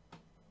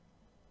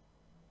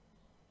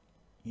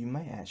 you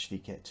may actually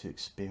get to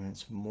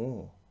experience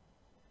more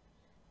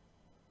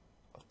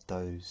of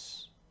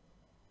those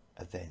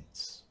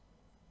events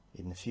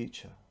in the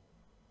future.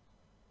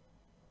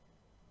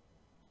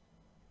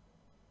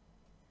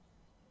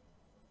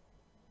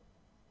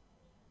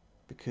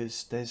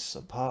 Because there's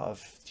a part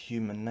of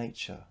human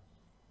nature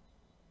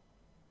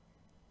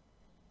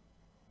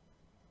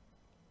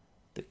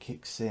that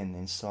kicks in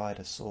inside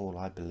us all,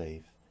 I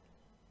believe.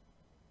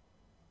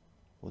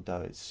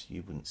 Although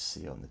you wouldn't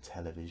see it on the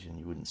television,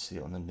 you wouldn't see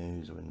it on the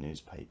news or in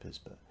newspapers,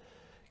 but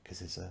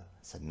because it's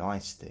a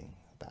nice thing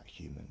about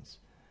humans.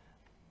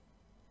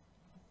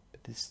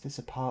 But there's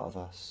a part of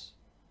us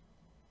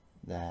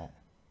that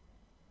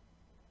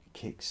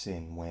kicks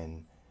in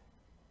when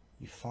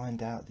you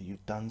find out that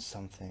you've done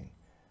something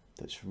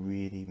that's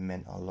really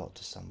meant a lot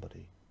to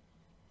somebody.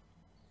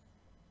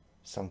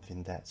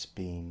 Something that's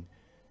been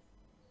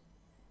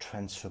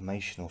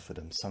transformational for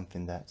them,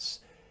 something that's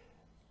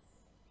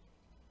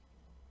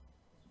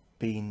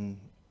been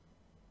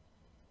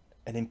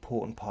an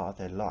important part of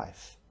their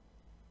life.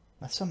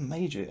 That's a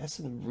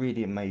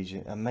really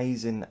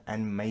amazing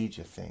and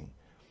major thing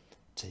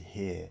to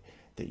hear,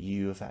 that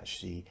you have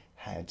actually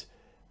had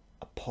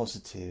a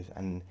positive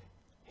and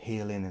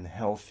healing and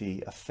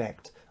healthy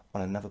effect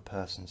on another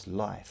person's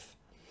life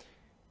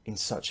in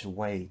such a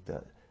way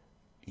that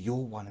you're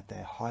one of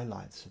their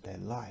highlights of their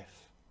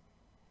life.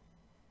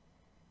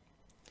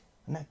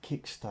 And that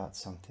kickstarts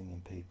something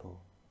in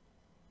people.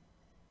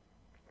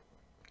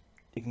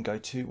 It can go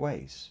two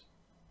ways.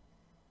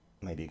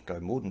 Maybe it can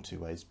go more than two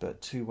ways,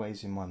 but two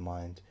ways in my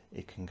mind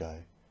it can go.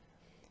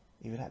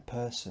 Either that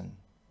person,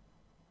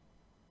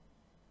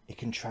 it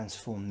can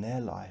transform their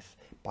life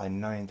by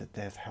knowing that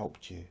they've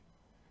helped you.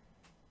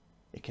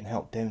 It can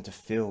help them to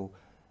feel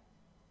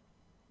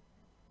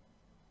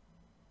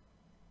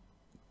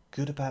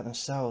good about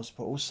themselves,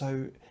 but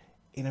also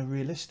in a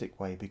realistic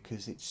way,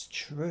 because it's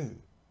true.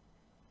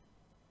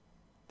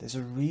 There's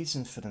a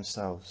reason for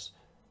themselves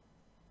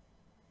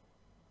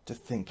to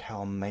think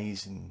how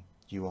amazing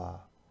you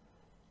are.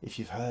 If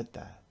you've heard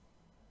that,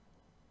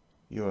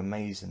 you're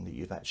amazing, that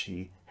you've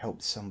actually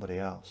helped somebody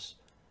else.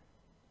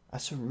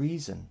 That's a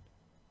reason.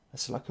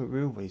 That's like a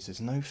real reason.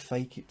 There's no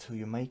fake it till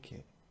you make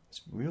it.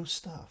 It's real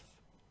stuff.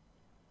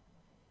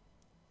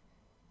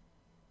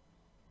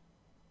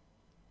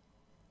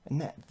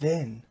 And that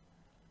then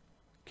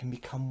can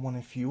become one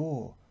of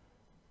your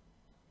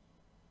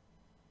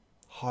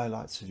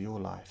highlights of your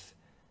life.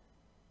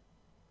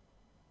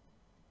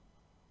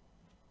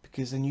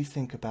 Because then you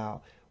think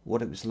about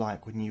what it was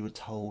like when you were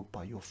told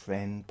by your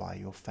friend, by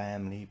your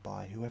family,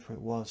 by whoever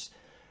it was,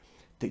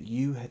 that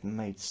you had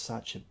made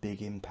such a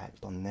big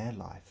impact on their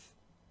life,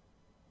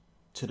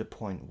 to the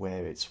point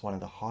where it's one of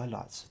the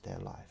highlights of their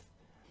life,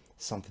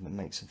 something that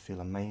makes them feel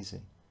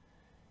amazing.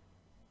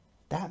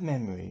 That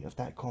memory of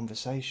that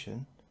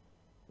conversation,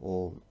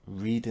 or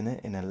reading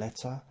it in a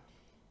letter,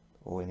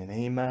 or in an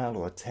email,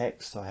 or a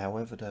text, or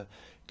however the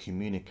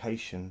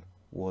communication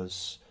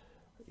was,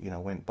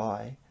 went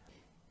by,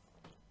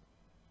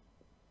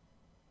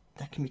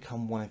 that can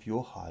become one of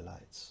your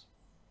highlights,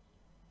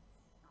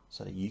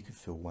 so that you can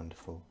feel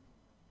wonderful.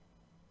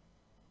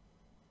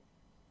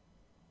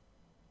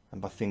 And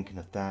by thinking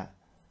of that,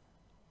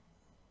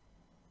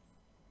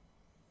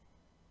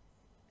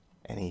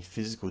 any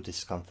physical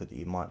discomfort that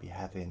you might be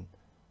having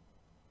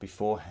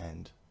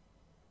beforehand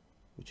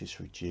will just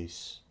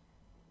reduce,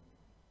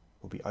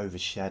 will be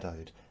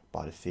overshadowed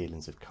by the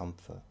feelings of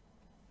comfort,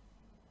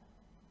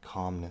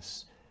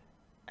 calmness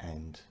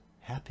and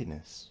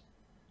happiness,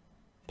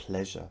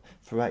 pleasure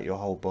throughout your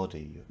whole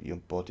body,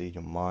 your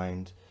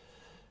mind,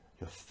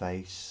 your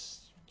face,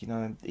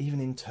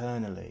 even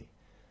internally.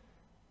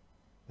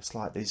 It's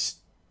like there's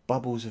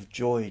bubbles of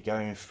joy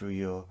going through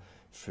your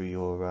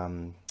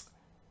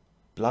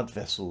blood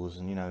vessels,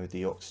 and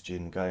the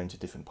oxygen going to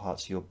different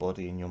parts of your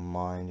body and your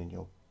mind and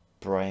your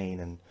brain.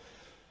 And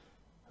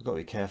I've got to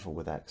be careful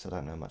with that because I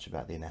don't know much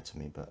about the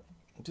anatomy, but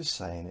I'm just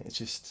saying, it's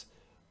just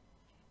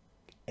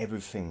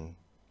everything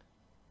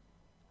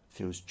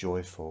feels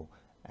joyful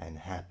and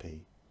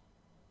happy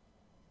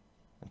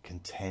and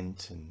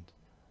content, and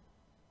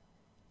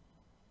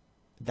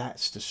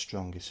that's the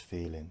strongest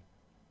feeling.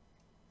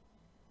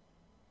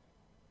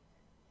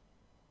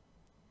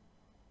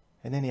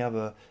 And any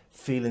other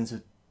feelings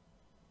of,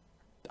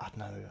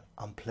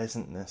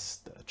 unpleasantness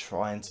that are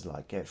trying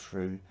to get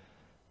through,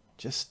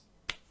 just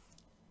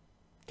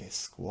get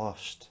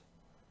squashed.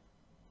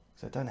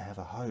 So don't have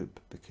a hope,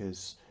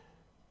 because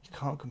you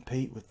can't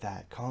compete with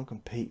that. Can't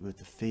compete with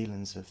the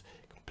feelings of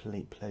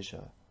complete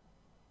pleasure,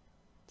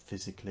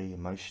 physically,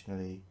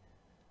 emotionally.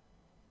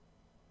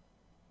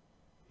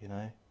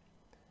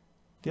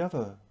 The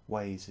other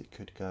ways it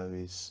could go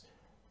is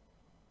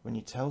when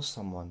you tell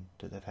someone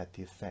that they've had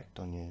the effect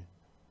on you,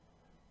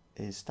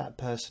 is that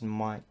person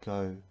might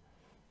go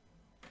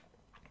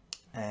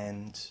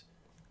and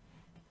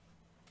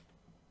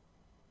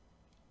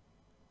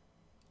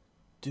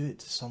do it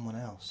to someone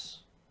else.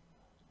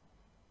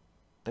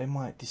 They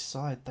might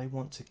decide they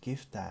want to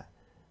give that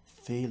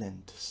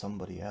feeling to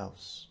somebody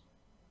else.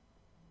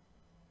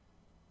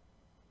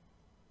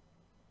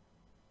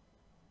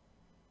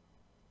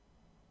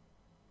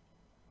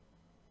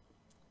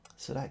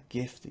 So that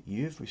gift that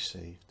you've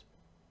received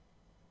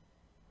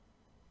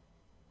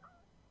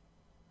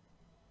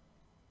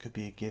could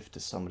be a gift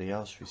that somebody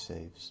else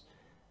receives,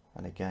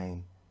 and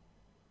again,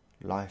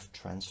 life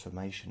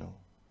transformational.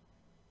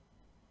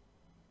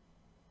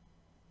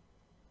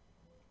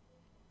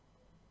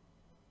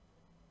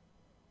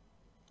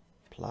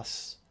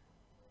 Plus,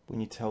 when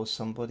you tell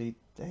somebody,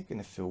 they're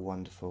going to feel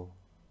wonderful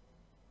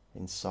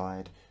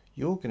inside.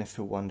 You're going to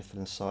feel wonderful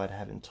inside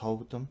having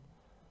told them.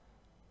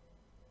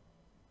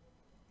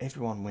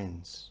 Everyone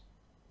wins.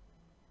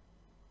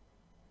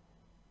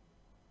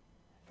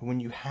 And when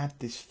you have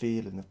this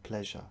feeling of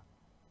pleasure,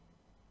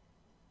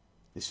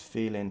 This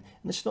feeling,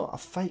 and it's not a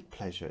fake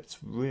pleasure, it's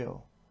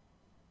real.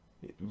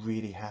 It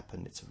really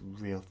happened, it's a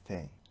real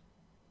thing.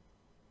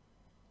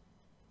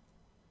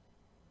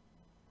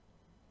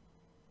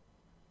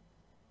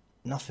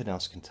 Nothing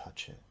else can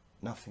touch it,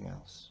 nothing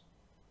else.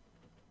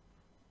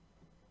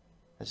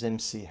 As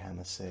MC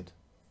Hammer said,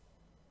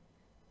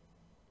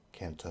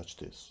 can't touch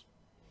this.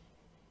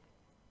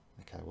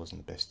 Okay, it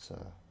wasn't the best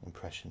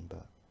impression,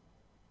 but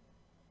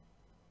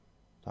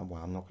don't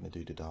worry, I'm not going to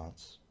do the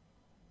dance.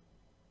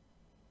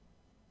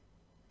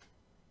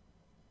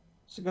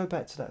 So go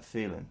back to that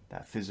feeling,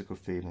 that physical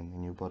feeling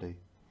in your body.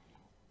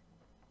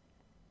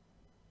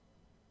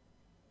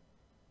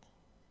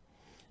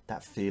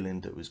 That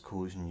feeling that was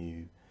causing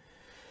you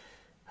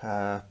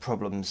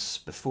problems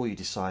before you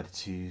decided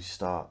to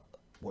start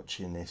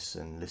watching this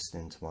and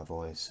listening to my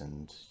voice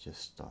and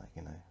just like,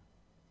 you know,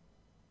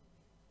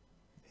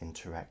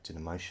 interacting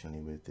emotionally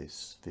with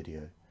this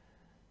video.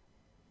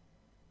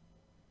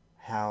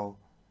 How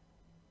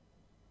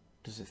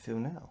does it feel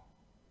now?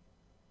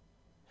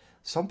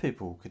 Some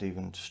people could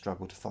even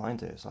struggle to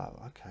find it. It's like,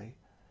 okay,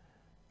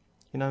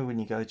 you know, when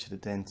you go to the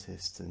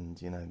dentist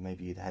and, you know,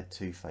 maybe you'd had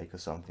toothache or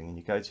something, and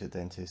you go to the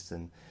dentist,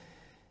 and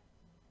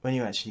when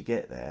you actually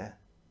get there,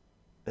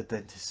 the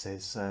dentist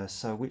says,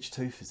 so which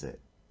tooth is it?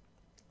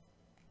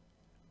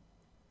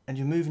 And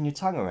you're moving your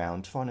tongue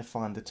around trying to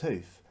find the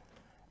tooth,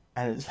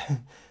 and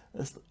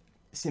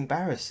it's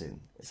embarrassing.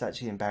 It's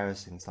actually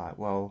embarrassing. It's like,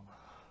 well,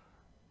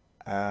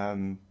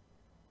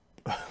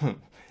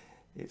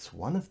 it's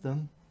one of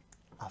them.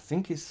 I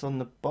think it's on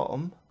the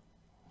bottom.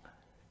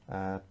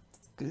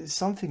 It's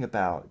something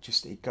about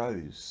just it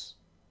goes,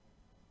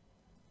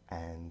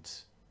 and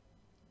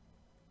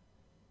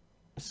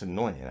it's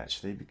annoying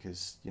actually,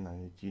 because you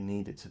know you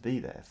need it to be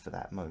there for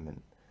that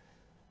moment.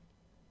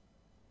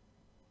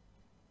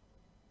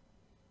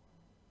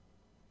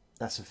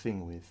 That's the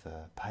thing with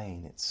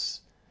pain.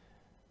 It's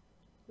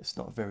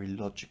not very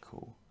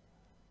logical.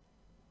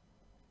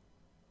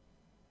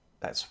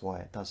 That's why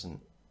it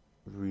doesn't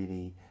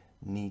really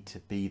need to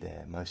be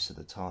there most of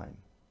the time.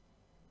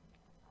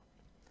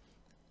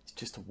 It's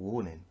just a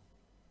warning,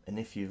 and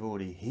if you've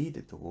already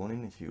heeded the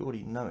warning, if you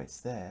already know it's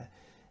there,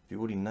 if you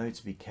already know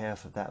to be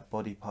careful of that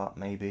body part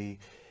maybe,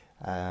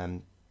 why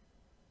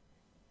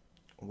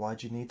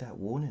do you need that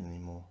warning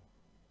anymore?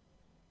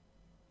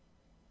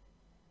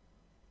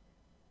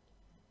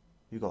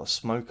 You've got a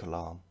smoke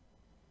alarm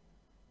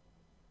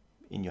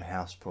in your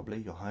house, probably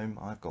your home.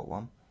 I've got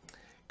one.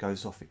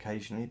 Goes off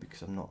occasionally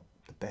because I'm not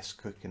the best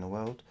cook in the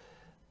world.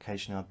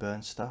 Occasionally I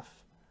burn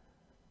stuff.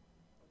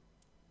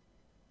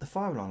 The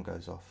fire alarm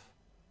goes off.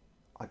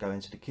 I go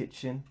into the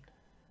kitchen,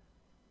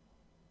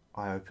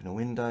 I open a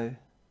window,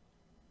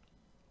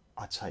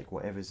 I take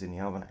whatever's in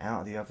the oven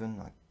out of the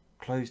oven, I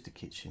close the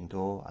kitchen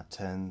door, I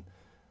turn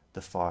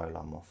the fire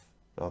alarm off,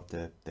 of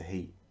the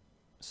heat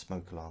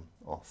smoke alarm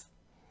off.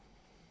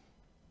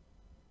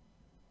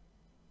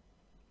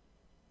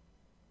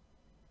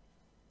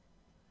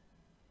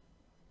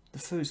 The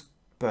food's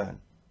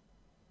burnt.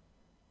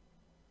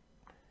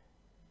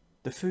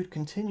 The food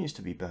continues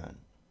to be burnt.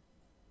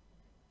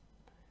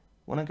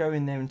 When I go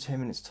in there in 10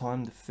 minutes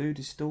time, the food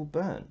is still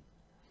burnt,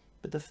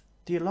 but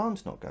the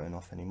alarm's not going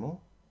off anymore,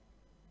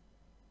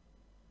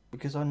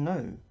 because I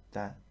know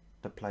that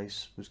the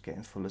place was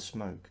getting full of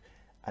smoke,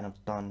 and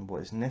I've done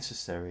what is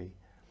necessary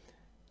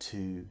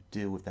to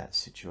deal with that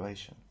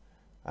situation.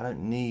 I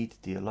don't need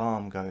the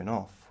alarm going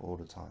off all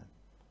the time.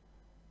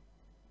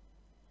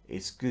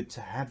 It's good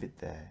to have it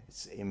there.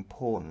 It's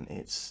important.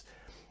 It's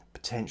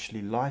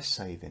potentially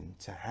life-saving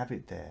to have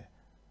it there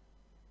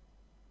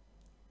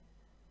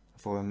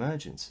for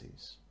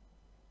emergencies.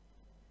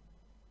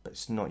 But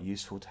it's not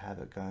useful to have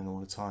it going all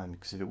the time,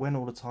 because if it went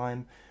all the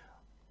time,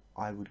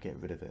 I would get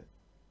rid of it.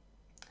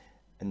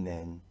 And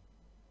then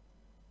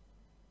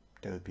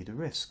there would be the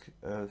risk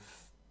of,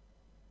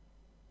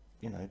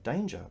 you know,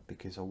 danger,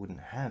 because I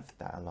wouldn't have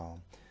that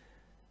alarm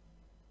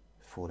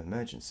for an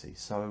emergency.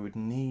 So I would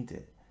need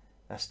it.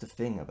 That's the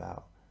thing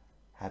about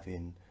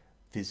having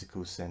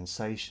physical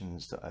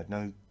sensations that are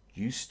no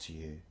use to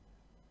you.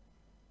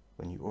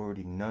 When you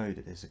already know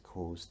that there's a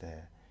cause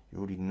there, you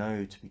already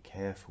know to be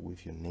careful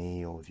with your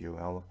knee, or with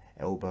your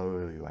elbow,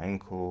 or your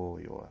ankle,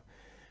 or your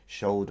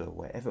shoulder,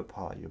 whatever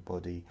part of your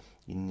body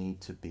you need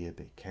to be a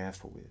bit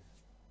careful with.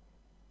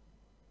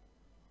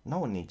 No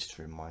one needs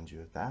to remind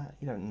you of that.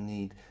 You don't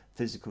need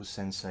physical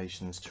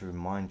sensations to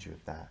remind you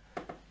of that.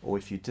 Or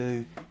if you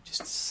do,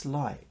 just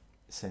slight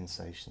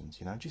sensations,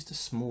 you know, just a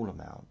small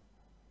amount.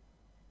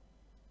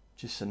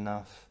 Just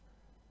enough,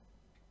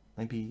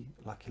 maybe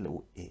like a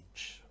little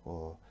itch,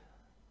 or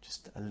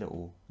just a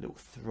little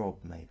throb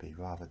maybe,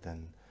 rather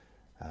than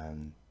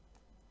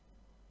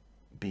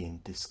being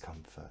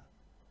discomfort.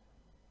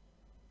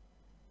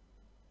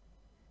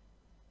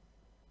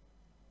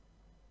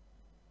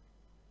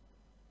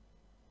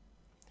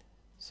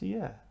 So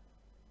yeah,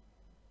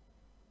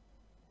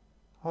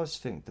 I always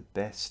think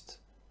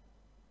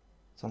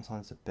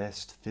sometimes the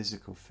best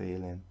physical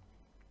feeling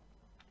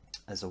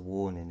as a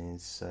warning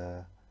is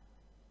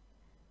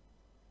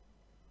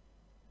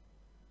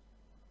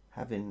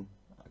having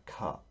a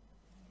cut,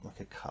 like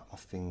I cut my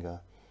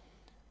finger,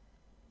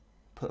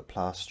 put a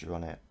plaster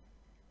on it,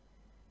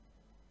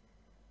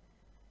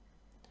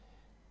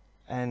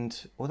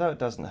 and although it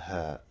doesn't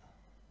hurt,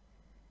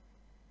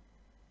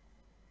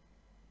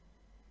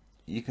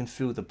 you can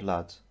feel the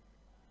blood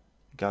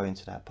go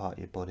into that part of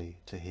your body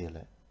to heal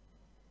it,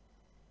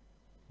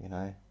 you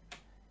know,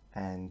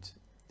 and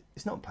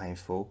it's not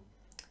painful,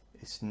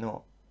 it's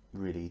not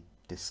really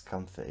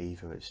discomfort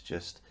either, it's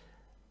just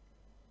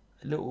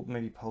a little,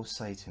 maybe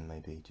pulsating,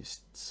 maybe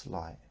just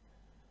slight,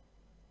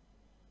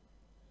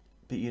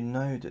 but you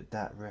know that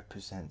that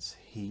represents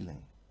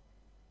healing.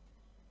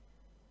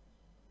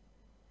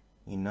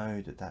 You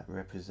know that that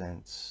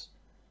represents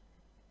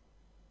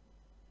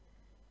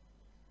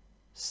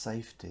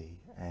safety,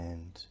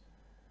 and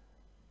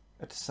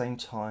at the same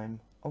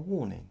time a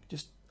warning,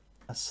 just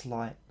a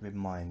slight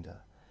reminder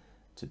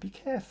to be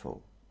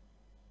careful,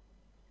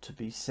 to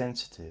be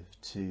sensitive,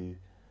 to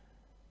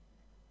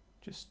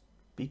just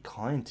be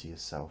kind to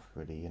yourself,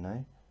 really, you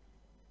know,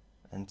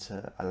 and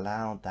to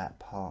allow that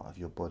part of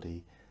your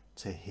body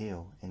to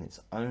heal in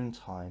its own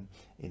time,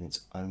 in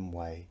its own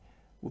way,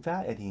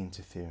 without any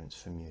interference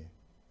from you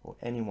or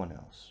anyone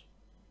else.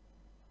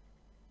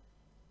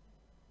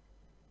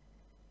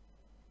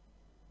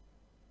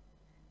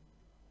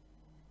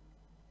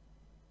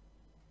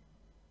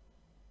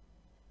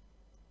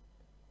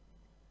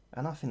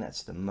 And I think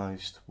that's the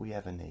most we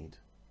ever need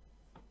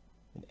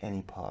in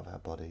any part of our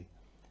body.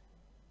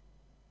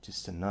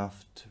 Just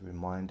enough to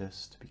remind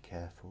us to be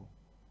careful.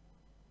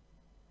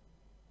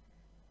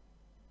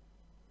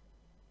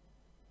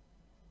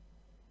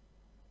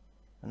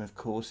 And of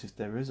course, if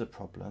there is a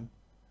problem,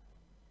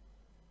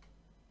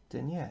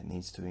 then yeah, it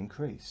needs to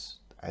increase,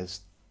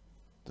 as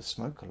the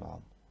smoke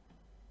alarm.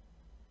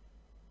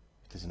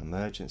 If there's an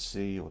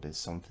emergency or there's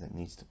something that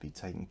needs to be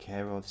taken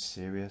care of,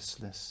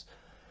 seriousness,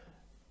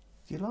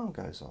 the alarm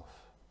goes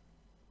off.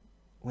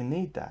 We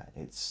need that.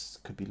 It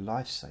could be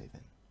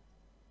life-saving.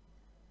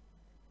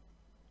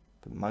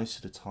 But most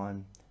of the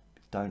time,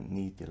 we don't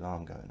need the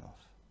alarm going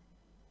off.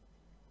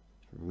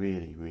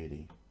 Really,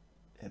 really,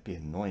 it'd be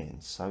annoying,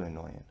 so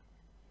annoying.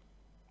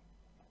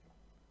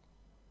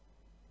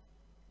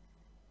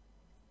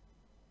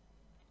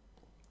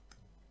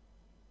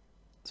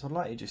 So I'd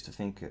like you just to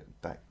think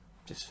back,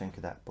 just think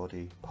of that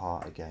body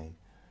part again.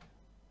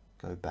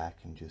 Go back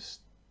and just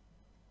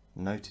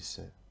notice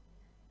it.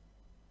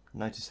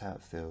 Notice how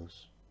it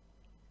feels.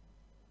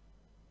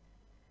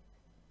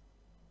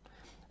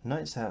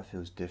 Notice how it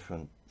feels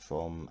different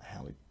from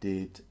how it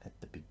did at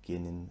the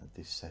beginning of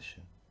this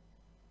session.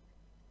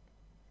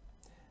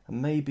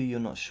 And maybe you're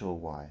not sure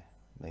why.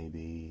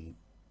 Maybe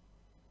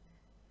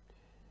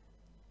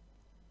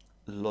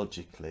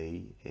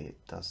logically it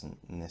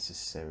doesn't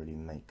necessarily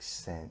make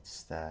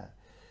sense that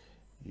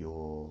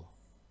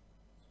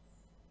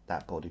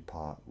that body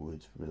part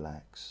would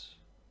relax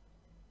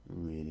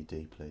really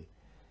deeply,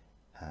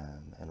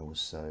 and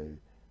also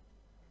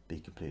be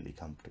completely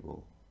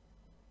comfortable.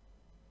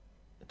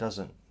 It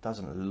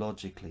doesn't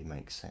logically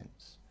make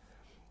sense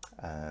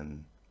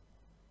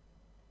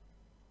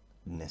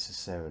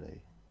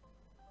necessarily,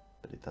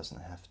 but it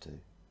doesn't have to.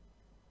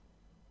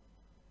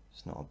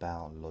 It's not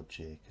about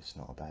logic, it's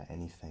not about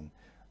anything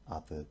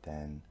other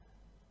than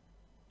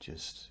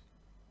just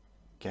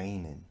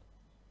gaining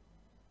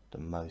the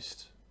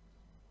most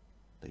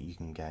that you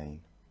can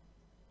gain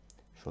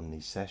from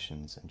these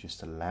sessions, and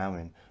just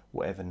allowing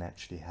whatever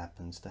naturally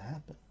happens to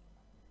happen.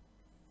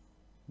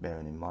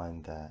 Bearing in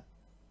mind that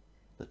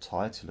the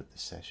title of the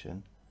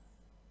session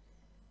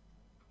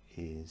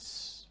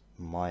is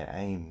my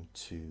aim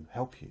to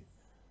help you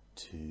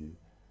to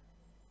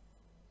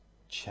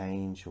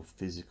change your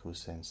physical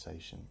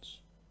sensations.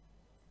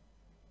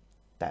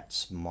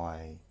 That's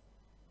my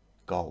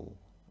goal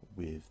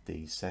with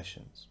these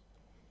sessions.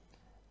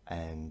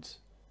 And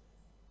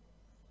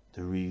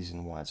the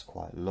reason why it's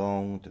quite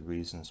long, the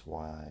reasons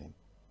why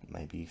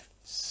maybe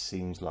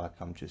seems like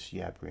I'm just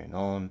yabbering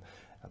on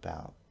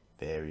about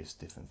various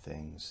different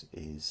things,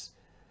 is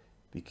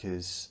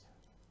because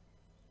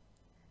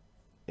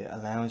it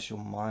allows your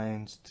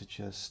mind to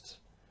just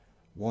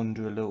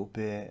wander a little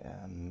bit,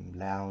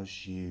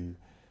 allows you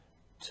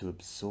to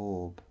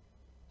absorb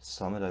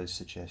some of those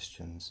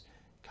suggestions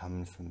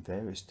coming from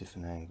various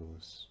different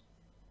angles,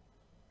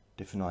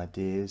 different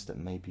ideas that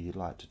maybe you'd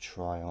like to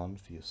try on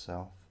for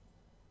yourself.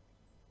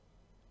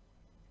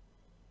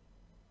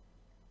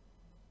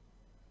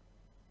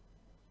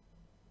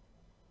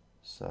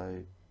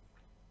 So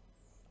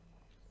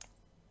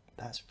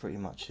that's pretty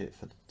much it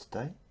for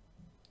today.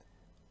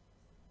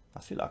 I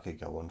feel like I could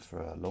go on for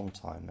a long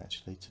time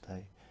actually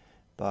today,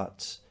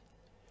 but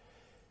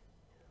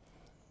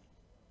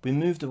we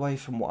moved away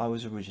from what I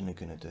was originally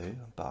going to do,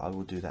 but I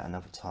will do that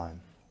another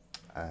time,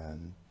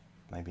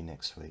 maybe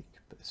next week.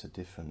 But it's a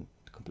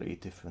completely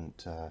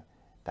different,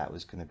 that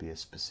was going to be a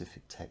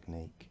specific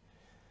technique.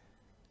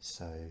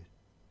 So,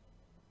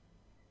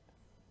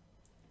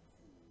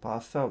 but I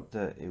felt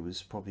that it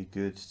was probably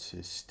good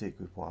to stick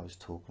with what I was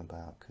talking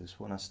about, because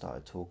when I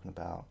started talking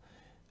about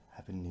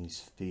having these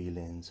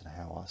feelings, and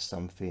how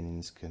some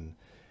feelings can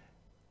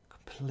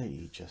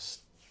completely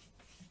just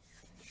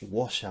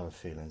wash our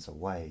feelings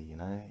away, you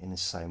know, in the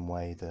same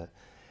way that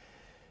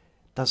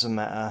doesn't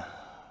matter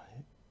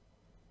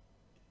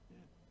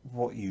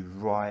what you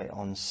write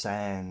on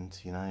sand,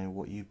 you know,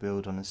 what you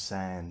build on the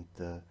sand,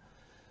 the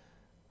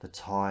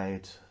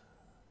tide,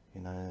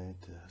 you know,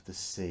 the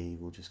sea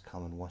will just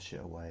come and wash it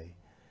away.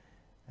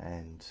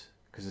 And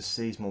because the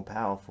sea's more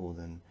powerful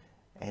than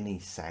any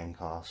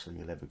sandcastle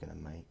you're ever going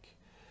to make.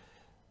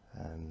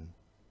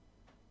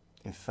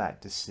 In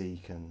fact, the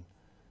sea can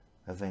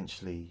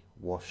eventually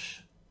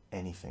wash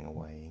anything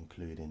away,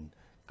 including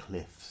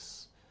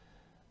cliffs.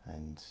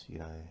 And, you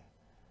know,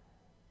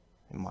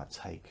 it might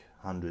take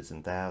hundreds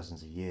and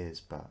thousands of years,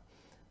 but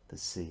the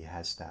sea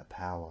has that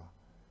power.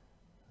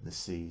 The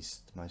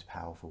sea's the most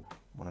powerful,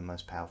 one of the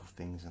most powerful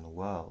things in the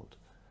world,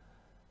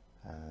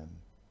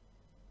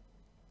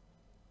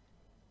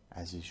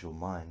 as is your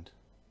mind.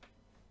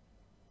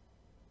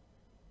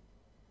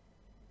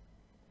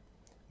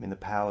 I mean, the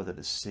power that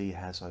the sea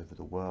has over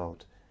the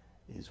world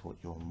is what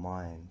your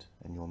mind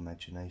and your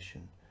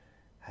imagination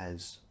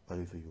has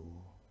over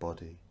your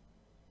body.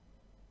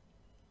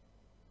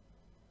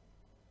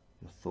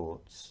 Your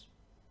thoughts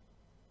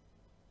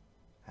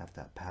have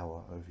that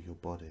power over your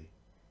body,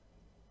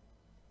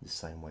 the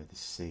same way the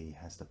sea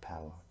has the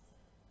power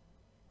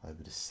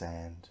over the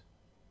sand,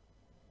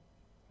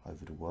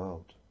 over the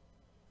world.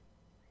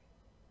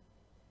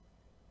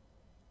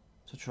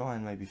 So try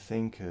and maybe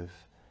think of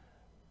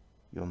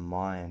your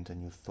mind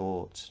and your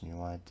thoughts and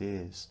your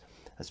ideas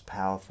as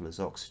powerful as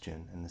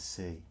oxygen in the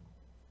sea.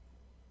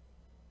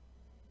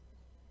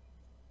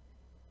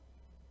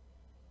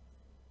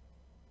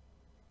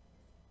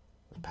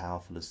 As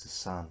powerful as the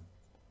sun.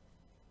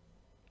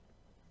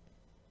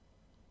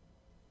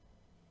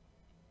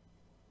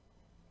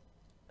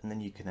 And then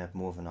you can have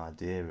more of an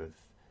idea of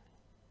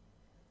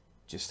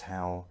just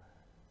how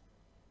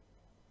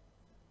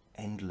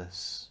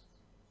endless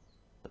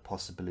the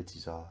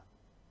possibilities are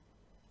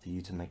for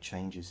you to make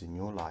changes in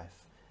your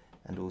life,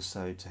 and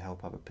also to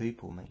help other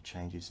people make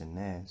changes in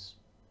theirs.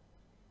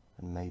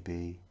 And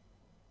maybe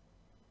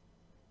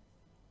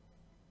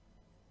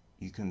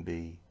you can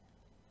be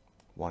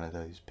one of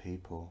those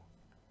people,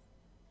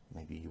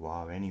 maybe you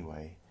are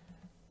anyway,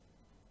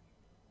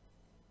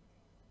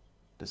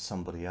 that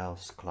somebody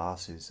else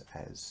classes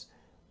as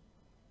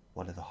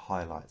one of the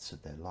highlights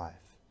of their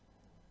life.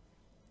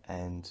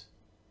 And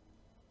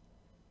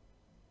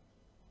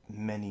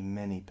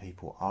many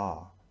people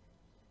are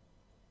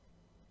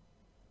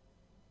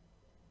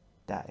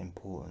that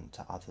important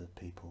to other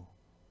people,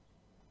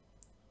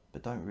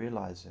 but don't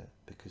realise it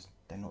because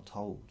they're not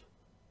told.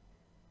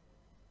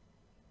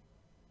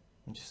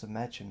 And just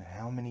imagine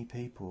how many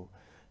people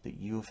that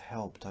you have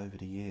helped over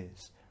the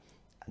years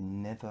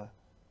and never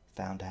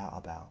found out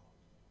about,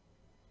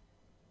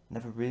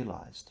 never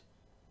realised.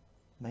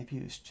 Maybe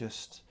it was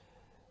just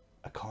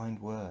a kind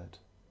word.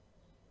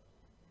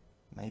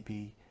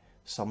 Maybe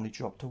somebody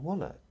dropped a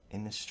wallet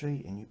in the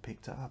street and you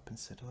picked it up and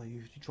said, oh,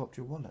 you dropped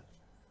your wallet.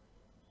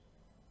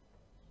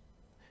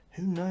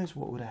 Who knows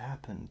what would have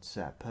happened to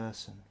that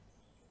person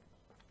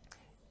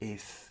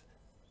if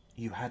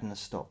you hadn't have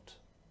stopped,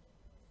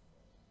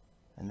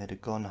 and they'd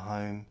have gone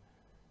home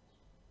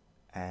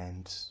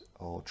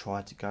or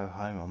tried to go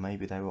home, or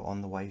maybe they were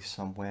on the way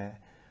somewhere.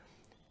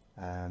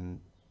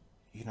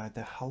 You know,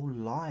 their whole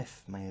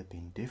life may have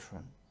been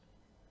different.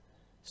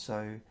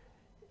 So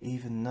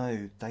even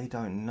though they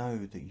don't know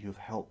that you've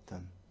helped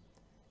them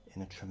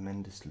in a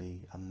tremendously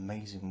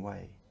amazing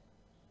way,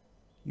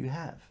 you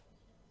have,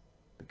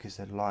 because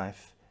their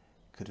life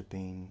could have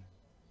been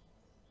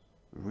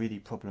really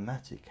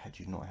problematic had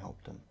you not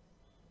helped them.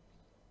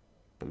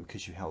 But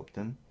because you helped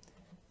them,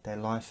 their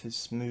life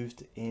has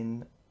moved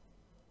in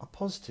a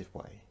positive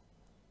way.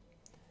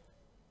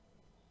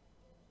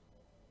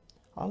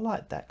 I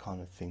like that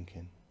kind of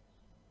thinking.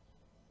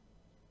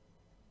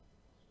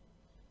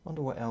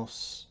 Wonder what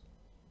else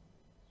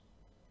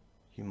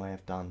you may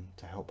have done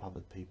to help other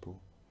people.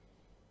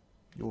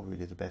 You're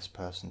really the best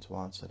person to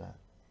answer that.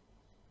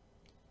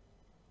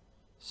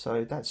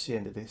 So that's the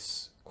end of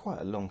this quite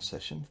a long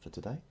session for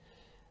today.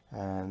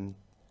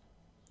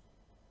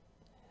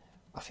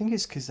 I think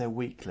it's because they're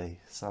weekly,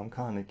 so I'm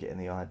kind of getting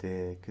the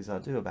idea, because I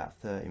do about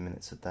 30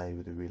 minutes a day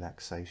with a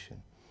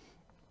relaxation.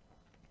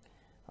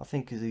 I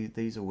think because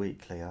these are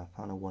weekly, I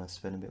kind of want to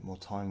spend a bit more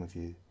time with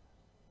you.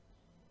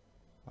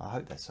 I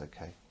hope that's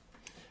okay.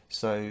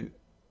 So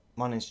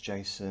my name's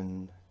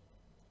Jason,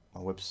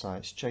 my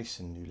website's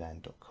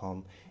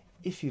jasonnewland.com.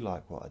 If you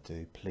like what I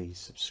do, please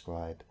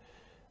subscribe,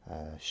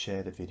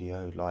 share the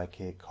video,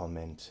 like it,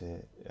 comment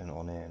it, and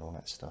on it and all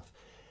that stuff.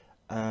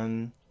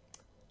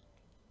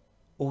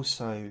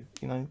 Also,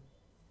 you know,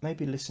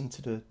 maybe listen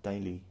to the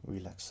daily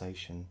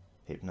relaxation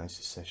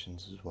hypnosis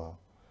sessions as well,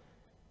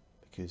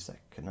 because that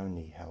can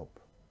only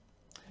help.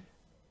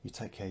 You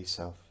take care of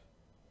yourself,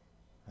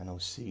 and I'll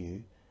see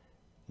you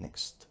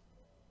next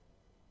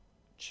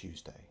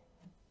Tuesday.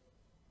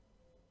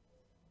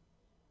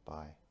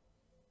 Bye.